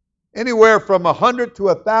anywhere from 100 to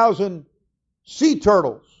 1,000 sea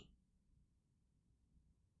turtles,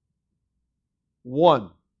 one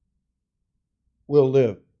will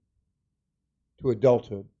live to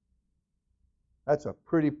adulthood. That's a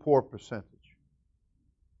pretty poor percentage.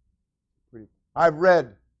 I've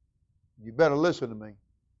read, you better listen to me,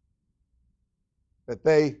 that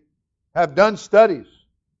they have done studies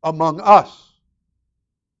among us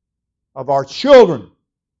of our children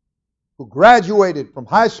who graduated from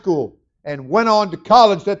high school and went on to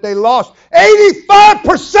college, that they lost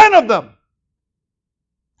 85% of them.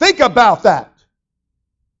 Think about that.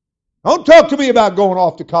 Don't talk to me about going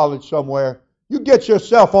off to college somewhere. You get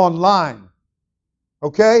yourself online.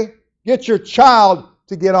 Okay? Get your child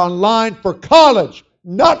to get online for college,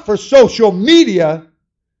 not for social media,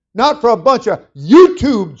 not for a bunch of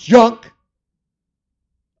YouTube junk,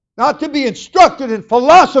 not to be instructed in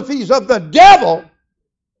philosophies of the devil.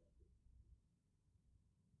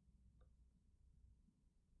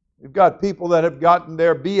 You've got people that have gotten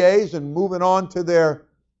their BAs and moving on to their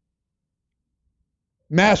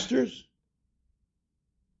masters.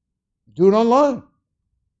 Do it online.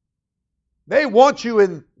 They want you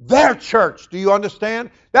in their church. Do you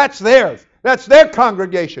understand? That's theirs. That's their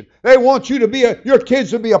congregation. They want you to be your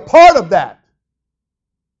kids to be a part of that.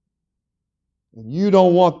 And you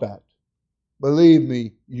don't want that. Believe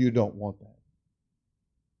me, you don't want that.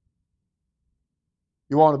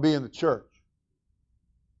 You want to be in the church.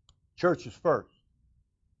 Church is first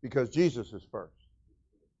because Jesus is first.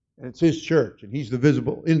 And it's His church, and He's the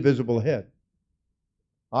visible, invisible head.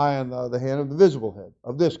 I am the hand of the visible head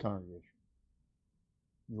of this congregation.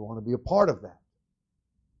 You want to be a part of that.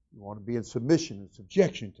 You want to be in submission and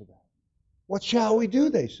subjection to that. What shall we do,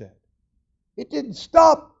 they said. It didn't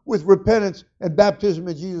stop with repentance and baptism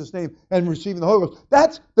in Jesus' name and receiving the Holy Ghost.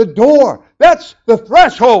 That's the door. That's the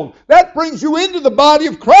threshold. That brings you into the body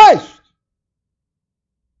of Christ.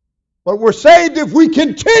 But we're saved if we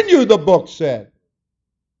continue, the book said.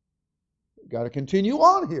 We've got to continue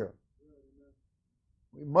on here.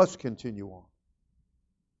 We must continue on.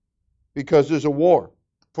 Because there's a war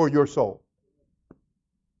for your soul.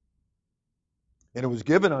 And it was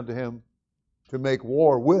given unto Him to make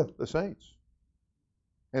war with the saints.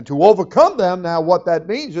 And to overcome them, now what that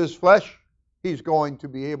means is flesh, He's going to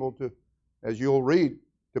be able to, as you'll read,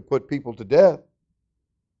 to put people to death.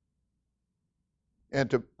 And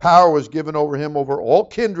to power was given over Him over all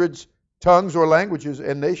kindreds, tongues, or languages,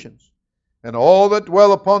 and nations. And all that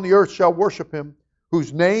dwell upon the earth shall worship Him,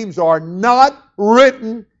 whose names are not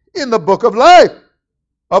written in the book of life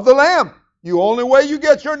of the Lamb. The only way you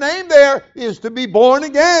get your name there is to be born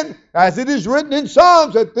again, as it is written in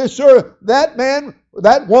Psalms that that man,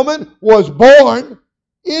 that woman was born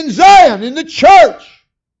in Zion, in the church.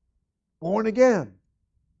 Born again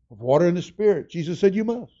of water and the Spirit. Jesus said you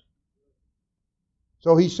must.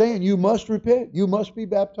 So He's saying you must repent. You must be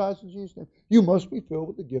baptized in Jesus' name. You must be filled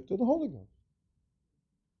with the gift of the Holy Ghost.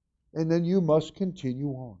 And then you must continue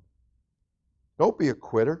on. Don't be a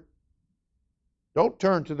quitter. Don't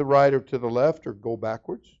turn to the right or to the left or go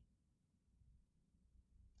backwards.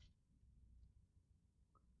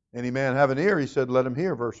 Any man have an ear, He said, let him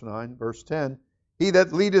hear. Verse 9. Verse 10. He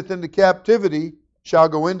that leadeth into captivity shall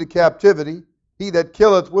go into captivity. He that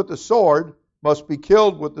killeth with the sword must be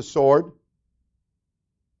killed with the sword.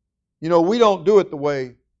 You know, we don't do it the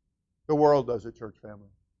way the world does it, church family.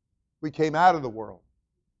 We came out of the world.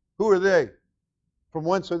 Who are they? From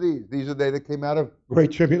whence are these? These are they that came out of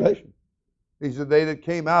great tribulation. These are they that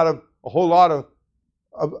came out of a whole lot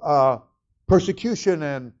of persecution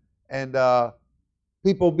and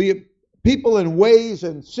people in ways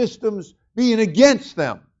and systems being against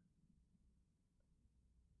them.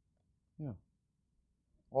 Yeah.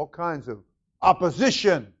 All kinds of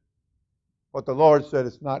opposition. But the Lord said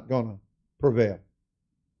it's not going to prevail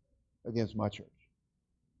against my church.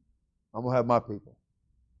 I'm going to have my people.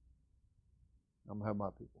 I'm going to have my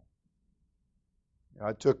people.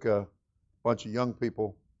 I took a bunch of young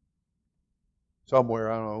people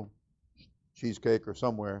somewhere, I don't know, Cheesecake or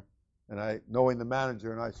somewhere, and knowing the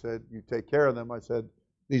manager, and I said, you take care of them. I said,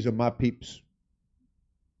 these are my peeps.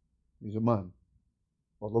 These are mine.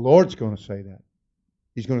 Well, the Lord's going to say that.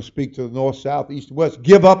 He's going to speak to the north, south, east, and west.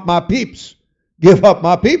 Give up my peeps. Give up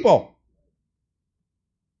my people.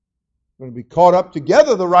 Going to be caught up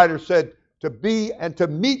together, the writer said, to be and to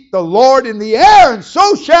meet the Lord in the air, and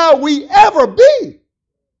so shall we ever be.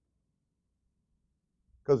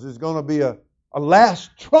 Because there's going to be a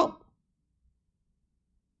last trump.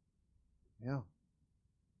 Yeah.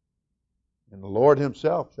 And the Lord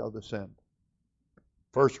Himself shall descend.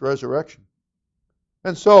 First resurrection.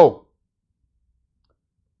 And so,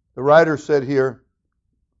 the writer said here,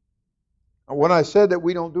 when I said that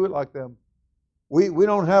we don't do it like them, we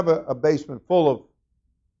don't have a basement full of,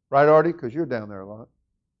 right, Artie? Because you're down there a lot.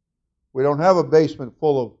 We don't have a basement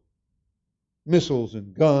full of missiles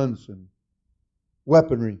and guns and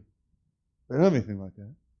weaponry. We don't have anything like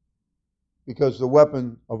that. Because the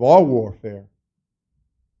weapon of our warfare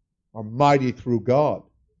are mighty through God.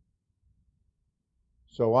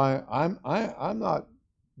 So I'm not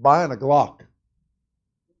buying a Glock.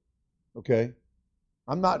 Okay?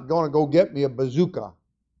 I'm not going to go get me a bazooka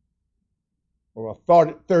or a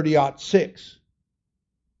 30-06.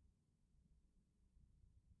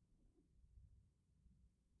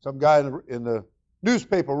 Some guy in the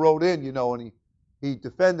newspaper wrote in, and he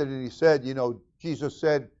defended it. He said, Jesus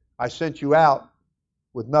said, I sent you out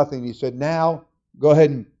with nothing. He said, now go ahead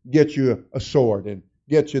and get you a sword and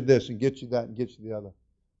get you this and get you that and get you the other.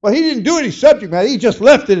 But he didn't do any subject matter. He just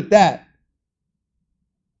left it at that.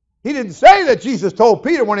 He didn't say that Jesus told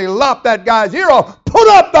Peter when he lopped that guy's ear off, put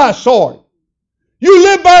up thy sword. You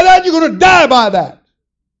live by that, you're going to die by that.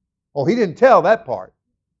 Oh, he didn't tell that part.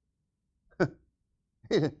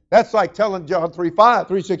 That's like telling John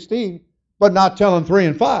 3:16, but not telling 3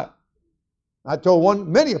 and 5. I told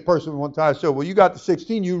many a person one time, I said, well, you got to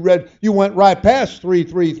 16, you went right past 3,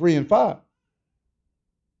 3 and 5.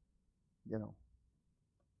 You know.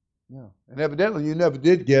 Yeah. And evidently you never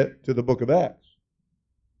did get to the book of Acts.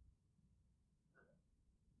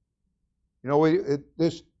 You know,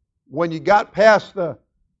 when you got past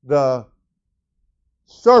the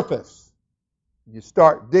surface, you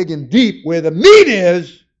start digging deep where the meat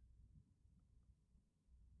is.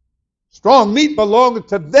 Strong meat belongeth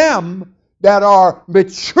to them that are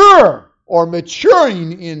mature or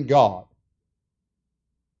maturing in God.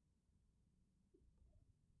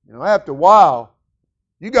 You know, after a while,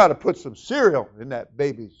 you got to put some cereal in that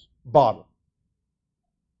baby's bottle.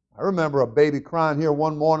 I remember a baby crying here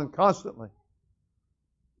one morning constantly.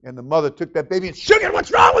 And the mother took that baby and shook it.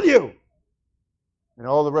 What's wrong with you? And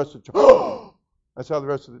all the rest of the church, oh! That's how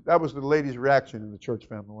that was the lady's reaction in the church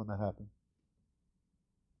family when that happened.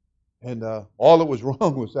 And all that was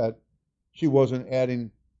wrong was that she wasn't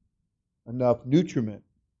adding enough nutriment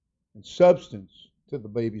and substance to the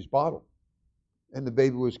baby's bottle. And the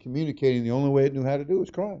baby was communicating the only way it knew how to do was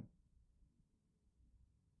crying.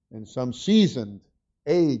 And some seasoned,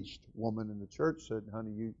 aged woman in the church said,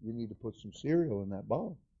 honey, you need to put some cereal in that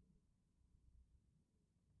bottle.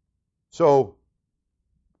 So,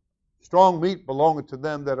 strong meat belongeth to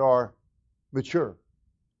them that are mature.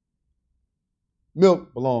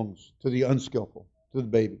 Milk belongs to the unskillful, to the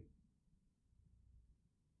baby.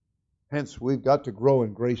 Hence, we've got to grow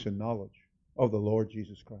in grace and knowledge of the Lord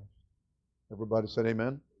Jesus Christ. Everybody said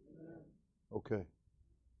amen? Okay.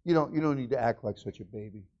 You don't need to act like such a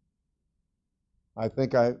baby. I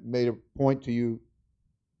think I made a point to you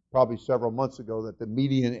probably several months ago that the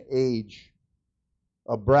median age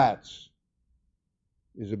of brats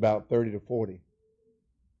is about 30 to 40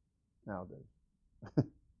 nowadays.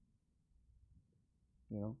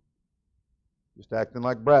 You know, just acting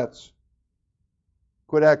like brats.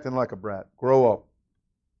 Quit acting like a brat. Grow up.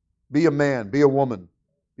 Be a man. Be a woman.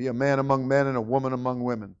 Be a man among men and a woman among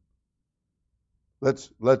women. Let's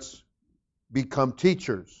become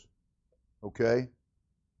teachers. Okay?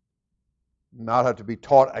 Not have to be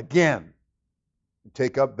taught again.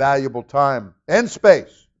 Take up valuable time and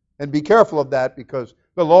space. And be careful of that because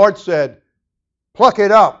the Lord said, pluck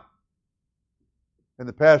it up. And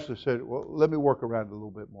the pastor said, well, let me work around it a little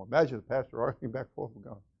bit more. Imagine the pastor arguing back and forth with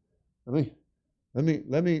God. Let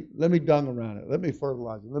me dung around it. Let me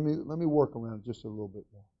fertilize it. Let me work around it just a little bit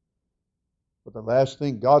more. But the last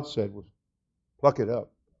thing God said was, pluck it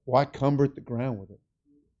up. Why cumber the ground with it?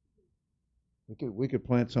 We could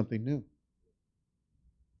plant something new.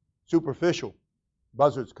 Superficial.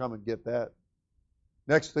 Buzzards come and get that.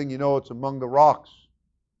 Next thing you know, it's among the rocks.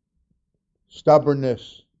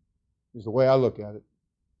 Stubbornness is the way I look at it.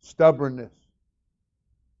 Stubbornness.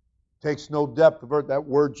 Takes no depth of it. That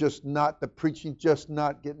word the preaching just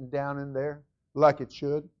not getting down in there like it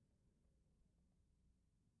should.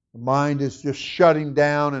 The mind is just shutting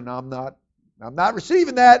down and I'm not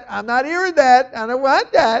receiving that. I'm not hearing that. I don't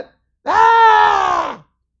want that. Ah!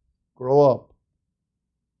 Grow up.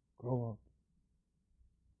 Grow up.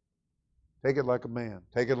 Take it like a man.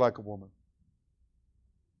 Take it like a woman.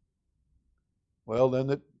 Well, then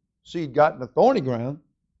the seed got in the thorny ground.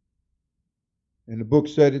 And the book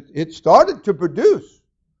said it started to produce.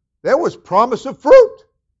 There was promise of fruit.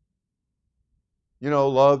 You know,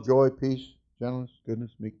 love, joy, peace, gentleness,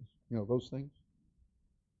 goodness, meekness. You know, those things.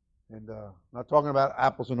 And I'm not talking about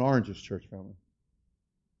apples and oranges, church family.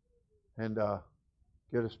 And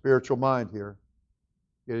get a spiritual mind here.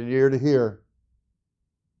 Get an ear to hear.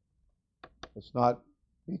 Let's not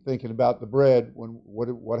be thinking about the bread when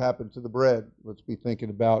what happened to the bread. Let's be thinking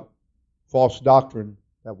about false doctrine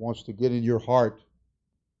that wants to get in your heart.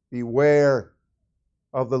 Beware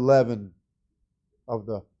of the leaven of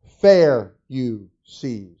the Pharisees.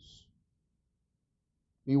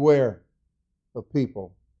 Beware of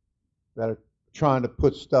people that are trying to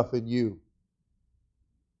put stuff in you,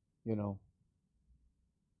 you know,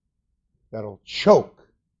 that'll choke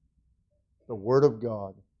the Word of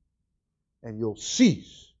God, and you'll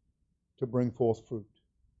cease to bring forth fruit.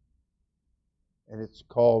 And it's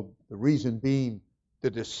called, the reason being, the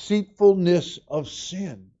deceitfulness of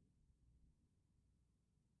sin.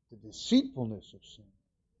 The deceitfulness of sin.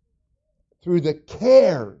 Through the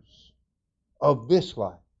cares of this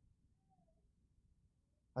life.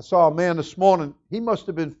 I saw a man this morning, he must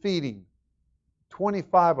have been feeding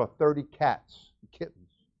 25 or 30 cats and kittens.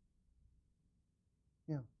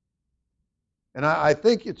 And I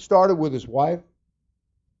think it started with his wife,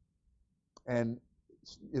 and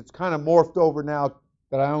it's kind of morphed over now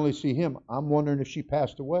that I only see him. I'm wondering if she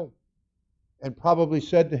passed away and probably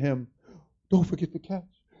said to him, don't forget the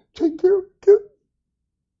cats. Take care of the kids.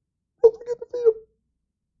 Don't forget to feed them.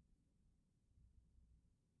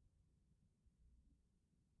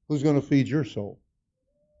 Who's going to feed your soul?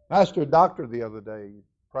 I asked a doctor the other day,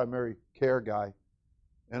 primary care guy,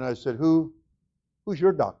 and I said, who's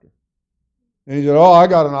your doctor? And he said, oh, I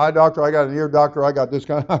got an eye doctor, I got an ear doctor, I got this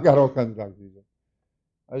kind, I got all kinds of doctors.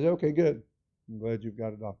 I said, okay, good. I'm glad you've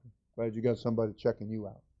got a doctor. Glad you got somebody checking you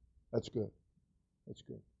out. That's good. That's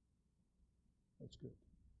good. That's good.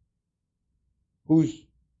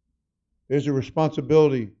 There's a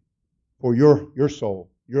responsibility for your soul,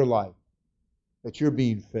 your life, that you're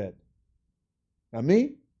being fed. Now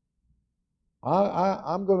me,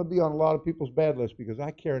 I'm going to be on a lot of people's bad list because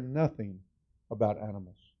I care nothing about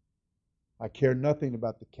animals. I care nothing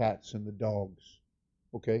about the cats and the dogs.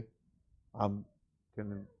 Okay? I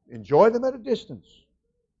can enjoy them at a distance.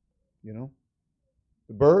 You know?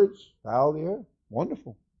 The birds, fowl of the air,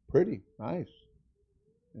 wonderful, pretty, nice.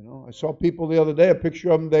 You know, I saw people the other day, a picture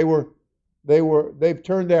of them, they've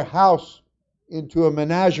turned their house into a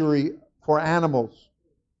menagerie for animals.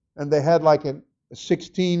 And they had like a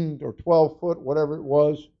 16 or 12 foot, whatever it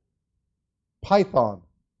was, python.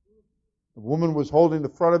 The woman was holding the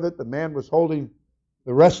front of it, the man was holding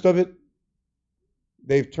the rest of it.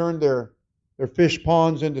 They've turned their fish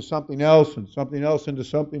ponds into something else and something else into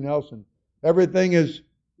something else, and everything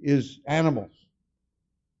is animals.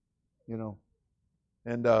 You know.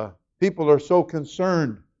 And people are so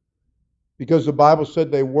concerned because the Bible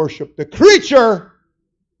said they worship the creature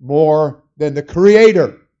more than the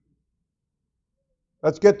Creator.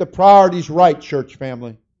 Let's get the priorities right, church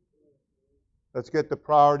family. Let's get the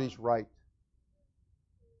priorities right.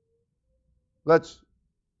 Let's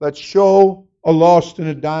show a lost and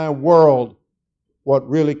a dying world what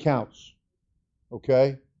really counts.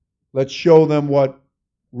 Okay? Let's show them what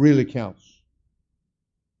really counts.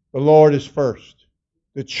 The Lord is first.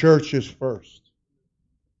 The church is first.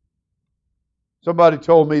 Somebody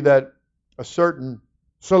told me that a certain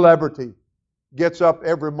celebrity gets up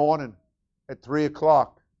every morning at 3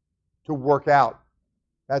 o'clock to work out.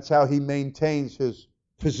 That's how he maintains his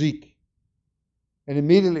physique. And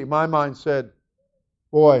immediately my mind said,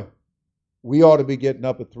 boy, we ought to be getting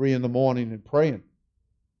up at 3 in the morning and praying.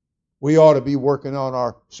 We ought to be working on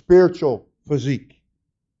our spiritual physique.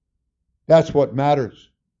 That's what matters.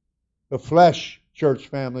 The flesh, church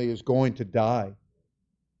family, is going to die.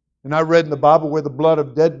 And I read in the Bible where the blood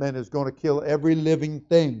of dead men is going to kill every living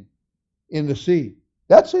thing in the sea.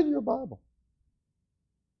 That's in your Bible.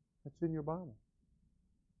 That's in your Bible.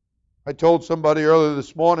 I told somebody earlier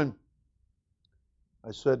this morning,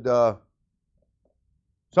 I said,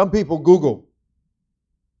 some people Google.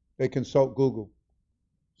 They consult Google.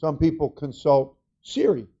 Some people consult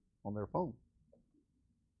Siri on their phone.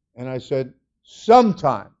 And I said,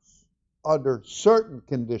 sometimes, under certain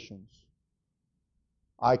conditions,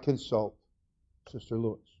 I consult Sister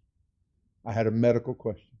Lewis. I had a medical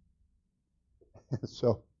question.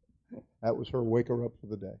 So that was her wake her up for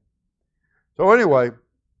the day. So anyway,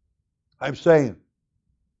 I'm saying,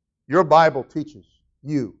 your Bible teaches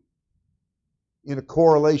you in a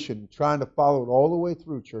correlation, trying to follow it all the way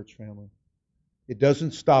through, church family. It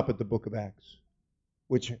doesn't stop at the book of Acts,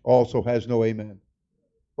 which also has no amen.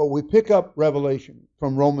 But we pick up Revelation,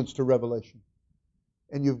 from Romans to Revelation.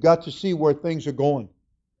 And you've got to see where things are going.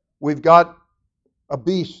 We've got a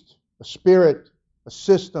beast, a spirit, a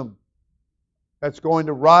system that's going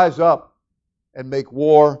to rise up and make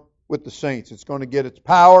war with the saints. It's going to get its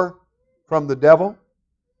power from the devil.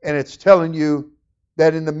 And it's telling you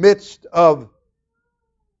that in the midst of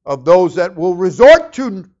those that will resort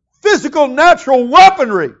to physical, natural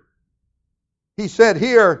weaponry, he said,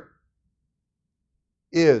 here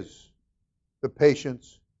is the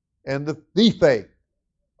patience and the faith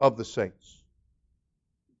of the saints.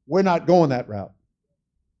 We're not going that route.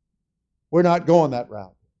 We're not going that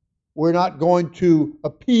route. We're not going to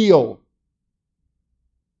appeal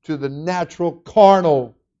to the natural,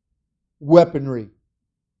 carnal weaponry.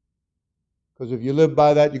 Because if you live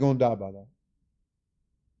by that, you're going to die by that.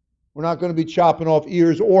 We're not going to be chopping off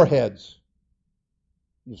ears or heads.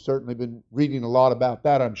 You've certainly been reading a lot about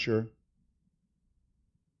that, I'm sure.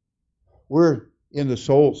 We're in the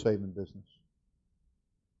soul-saving business.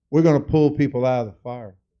 We're going to pull people out of the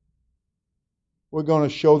fire. We're going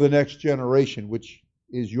to show the next generation, which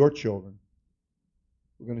is your children.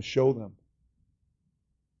 We're going to show them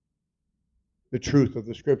the truth of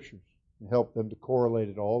the Scriptures and help them to correlate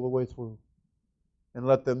it all the way through. And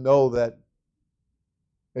let them know that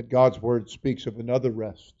that God's Word speaks of another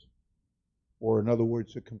rest, or in other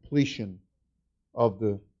words, the completion of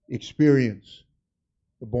the experience,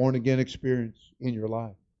 the born-again experience in your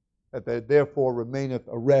life. That there therefore remaineth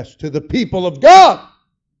a rest to the people of God.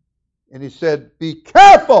 And he said, be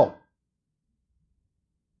careful,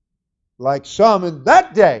 like some in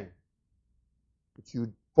that day, if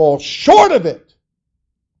you fall short of it.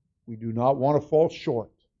 We do not want to fall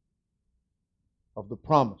short of the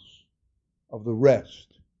promise of the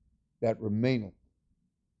rest that remaineth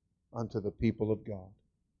unto the people of God.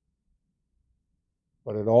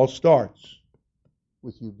 But it all starts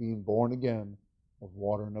with you being born again of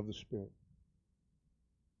water and of the Spirit.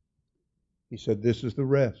 He said, this is the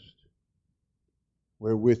rest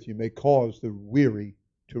wherewith you may cause the weary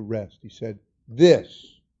to rest. He said,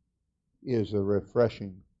 this is the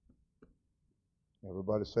refreshing.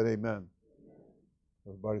 Everybody said amen.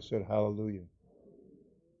 Everybody said hallelujah.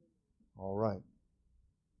 All right.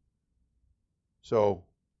 So,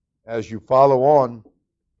 as you follow on,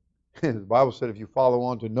 the Bible said if you follow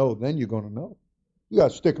on to know, then you're going to know. You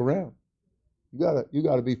got to stick around. You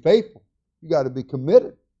got to be faithful. You got to be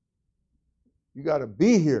committed. You got to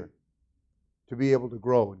be here to be able to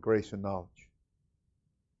grow in grace and knowledge.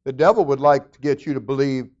 The devil would like to get you to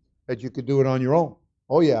believe that you could do it on your own.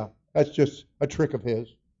 Oh yeah, that's just a trick of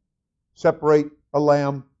his. Separate a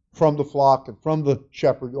lamb from the flock and from the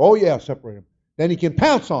shepherd. Oh yeah, separate them. Then he can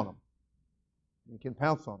pounce on them. He can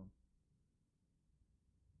pounce on them.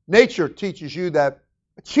 Nature teaches you that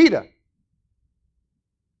a cheetah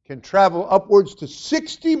can travel upwards to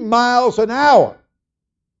 60 miles an hour.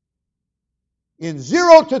 In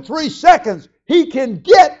 0 to 3 seconds, he can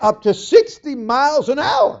get up to 60 miles an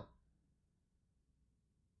hour.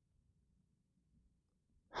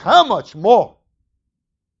 How much more?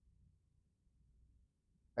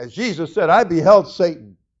 As Jesus said, I beheld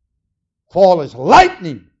Satan fall as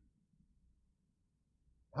lightning.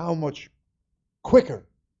 How much quicker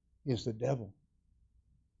is the devil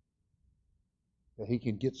that he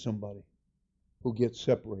can get somebody who gets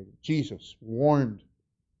separated? Jesus warned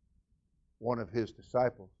one of his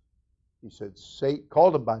disciples. He said, Satan,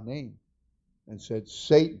 called him by name and said,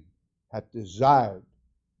 Satan hath desired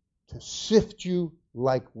to sift you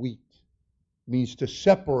like wheat. Means to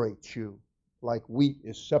separate you like wheat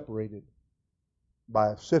is separated by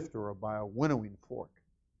a sifter or by a winnowing fork.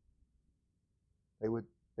 They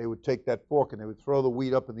would take that fork and they would throw the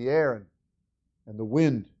wheat up in the air, and the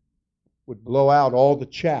wind would blow out all the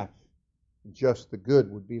chaff, and just the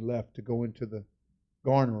good would be left to go into the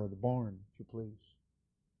garner or the barn, if you please.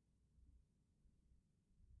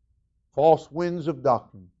 False winds of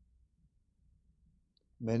doctrine.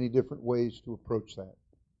 Many different ways to approach that.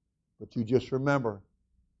 But you just remember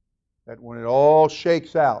that when it all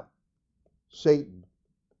shakes out, Satan,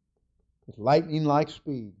 with lightning-like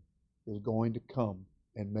speed, is going to come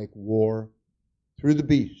and make war through the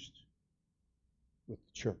beast with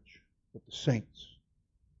the church, with the saints.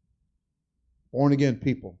 Born again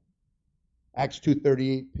people. Acts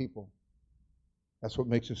 2:38 people. That's what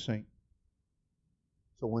makes a saint.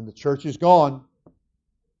 So when the church is gone,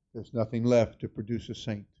 there's nothing left to produce a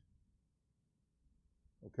saint.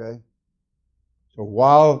 Okay? So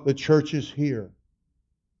while the church is here,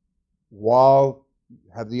 while you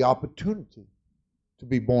have the opportunity to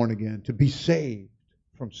be born again, to be saved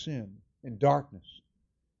from sin and darkness,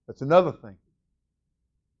 that's another thing.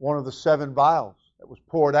 One of the 7 vials that was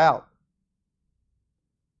poured out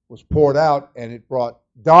and it brought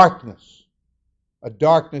darkness, a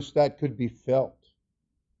darkness that could be felt.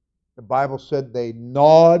 The Bible said they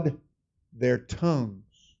gnawed their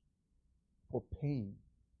tongues for pain.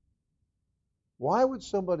 Why would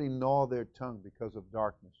somebody gnaw their tongue because of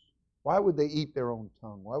darkness? Why would they eat their own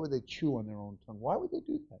tongue? Why would they chew on their own tongue? Why would they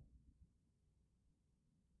do that?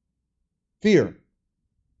 Fear.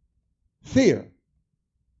 Fear.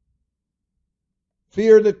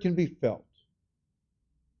 Fear that can be felt.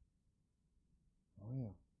 Oh yeah.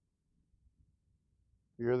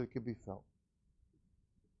 Fear that can be felt.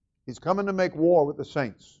 He's coming to make war with the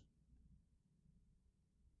saints.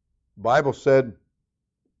 The Bible said,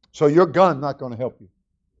 so your gun's not going to help you.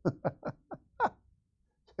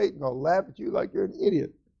 Satan's going to laugh at you like you're an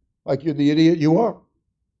idiot. Like you're the idiot you are.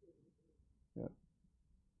 Yeah.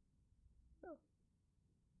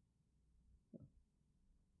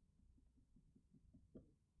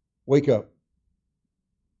 Wake up.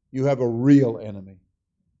 You have a real enemy.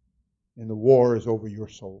 And the war is over your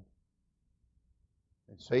soul.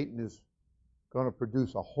 And Satan is going to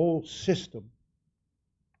produce a whole system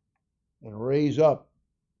and raise up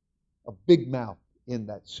a big mouth in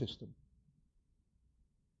that system.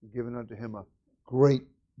 You've given unto him a great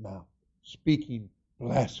mouth, speaking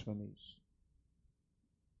blasphemies.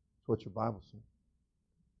 That's what your Bible says.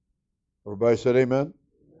 Everybody said amen?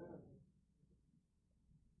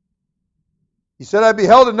 He said, I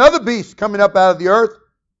beheld another beast coming up out of the earth.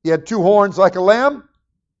 He had two horns like a lamb.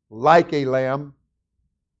 Like a lamb.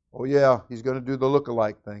 Oh yeah, he's going to do the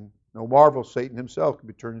look-alike thing. No marvel, Satan himself can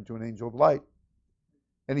be turned into an angel of light.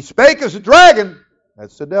 And he spake as a dragon.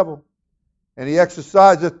 That's the devil. And he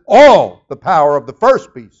exerciseth all the power of the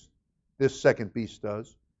first beast. This second beast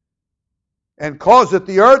does. And causeth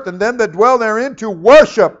the earth and them that dwell therein to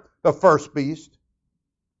worship the first beast,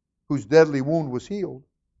 whose deadly wound was healed.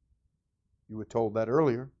 You were told that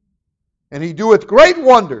earlier. And he doeth great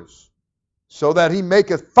wonders, so that he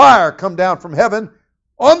maketh fire come down from heaven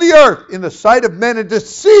on the earth in the sight of men, and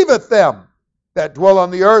deceiveth them that dwell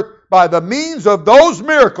on the earth by the means of those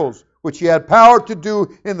miracles which he had power to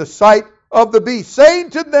do in the sight of the beast,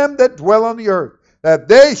 saying to them that dwell on the earth, that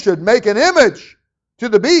they should make an image to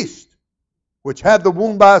the beast, which had the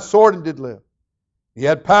wound by a sword and did live. He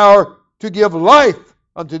had power to give life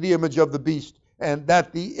unto the image of the beast, and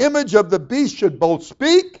that the image of the beast should both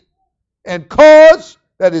speak and cause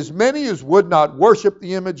that as many as would not worship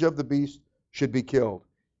the image of the beast should be killed.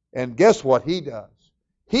 And guess what he does?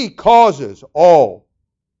 He causes all,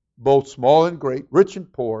 both small and great, rich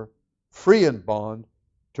and poor, free and bond,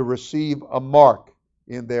 to receive a mark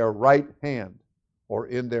in their right hand or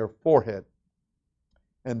in their forehead,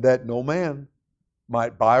 and that no man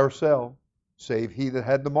might buy or sell, save he that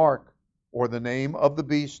had the mark, or the name of the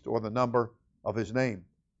beast, or the number of his name.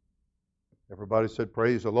 Everybody said,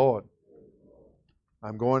 praise the Lord.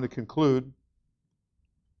 I'm going to conclude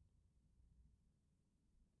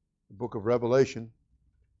the book of Revelation,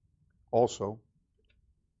 also,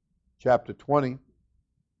 chapter 20. And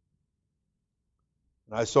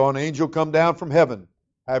I saw an angel come down from heaven,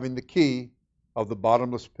 having the key of the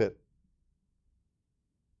bottomless pit,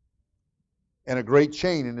 and a great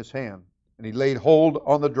chain in his hand. And he laid hold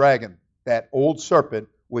on the dragon, that old serpent,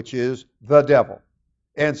 which is the devil,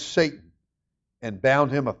 and Satan, and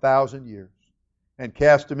bound him 1,000 years, and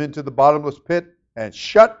cast him into the bottomless pit, and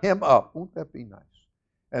shut him up. Won't that be nice?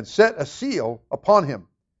 And set a seal upon him,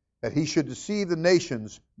 that he should deceive the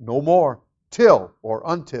nations no more, till or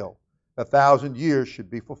until 1,000 years should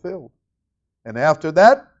be fulfilled. And after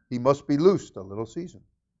that, he must be loosed a little season.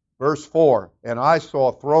 Verse 4, and I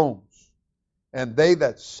saw thrones, and they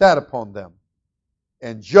that sat upon them,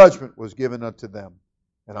 and judgment was given unto them.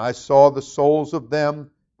 And I saw the souls of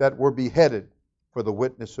them that were beheaded for the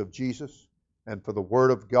witness of Jesus, and for the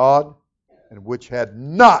word of God, and which had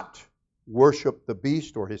not worshipped the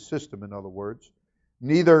beast, or his system, in other words,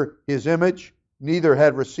 neither his image, neither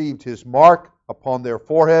had received his mark upon their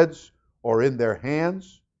foreheads or in their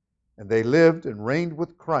hands, and they lived and reigned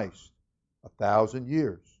with Christ 1,000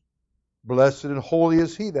 years. Blessed and holy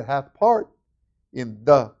is he that hath part in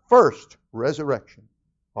the first resurrection.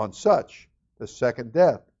 On such the second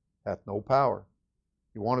death hath no power.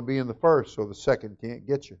 You want to be in the first, so the second can't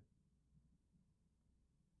get you.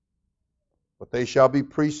 But they shall be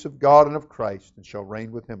priests of God and of Christ, and shall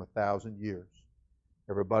reign with him 1,000 years.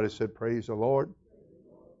 Everybody said, praise the Lord.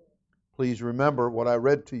 Please remember what I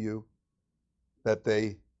read to you, that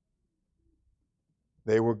they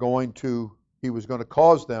were going to, he was going to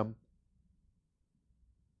cause them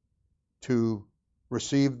to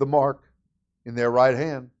receive the mark in their right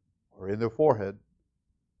hand or in their forehead,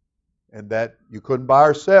 and that you couldn't buy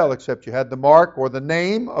or sell except you had the mark or the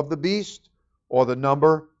name of the beast or the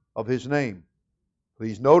number of his name.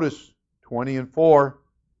 Please notice 20 and 4.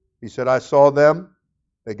 He said, I saw them.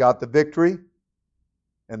 They got the victory,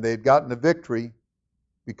 and they had gotten the victory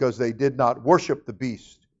because they did not worship the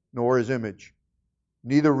beast nor his image,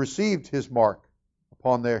 neither received his mark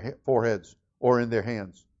upon their foreheads or in their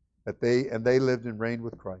hands, that they lived and reigned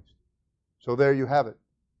with Christ. So there you have it.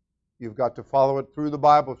 You've got to follow it through the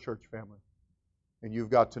Bible, church family, and you've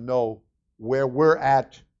got to know where we're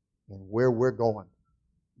at and where we're going.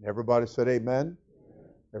 And everybody said amen.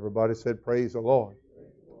 Everybody said praise the Lord.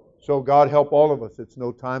 So God help all of us. It's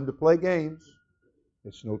no time to play games.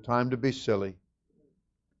 It's no time to be silly.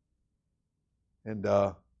 And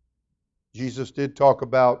Jesus did talk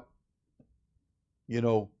about,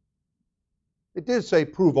 it did say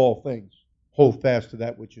prove all things. Hold fast to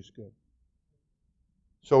that which is good.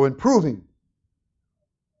 So in proving,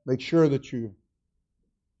 make sure that you're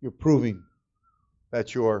proving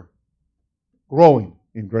that you're growing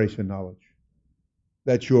in grace and knowledge,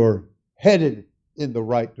 that you're headed in the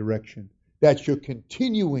right direction, that you're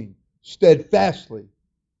continuing steadfastly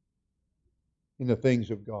in the things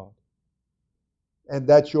of God, and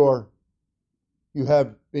that you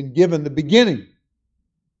have been given the beginning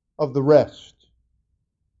of the rest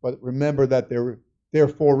But remember that there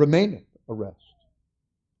therefore remaineth a rest.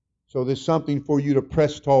 So there's something for you to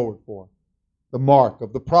press toward for. The mark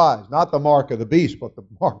of the prize, not the mark of the beast, but the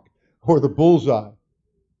mark or the bullseye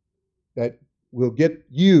that will get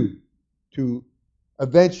you to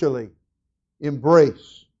eventually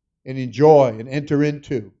embrace and enjoy and enter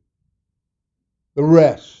into the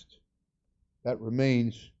rest that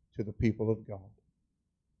remains to the people of God.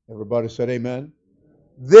 Everybody said amen.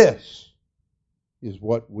 This is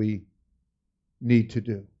what we need to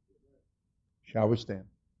do. Shall we stand?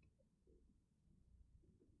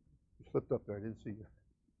 You slipped up there. I didn't see you.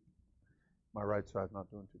 My right side's not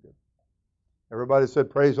doing too good. Everybody said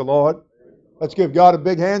praise the Lord. Let's give God a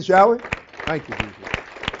big hand, shall we? Thank you, Jesus.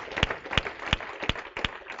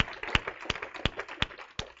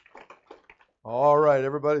 All right,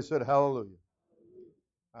 everybody said hallelujah.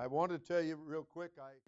 I want to tell you real quick,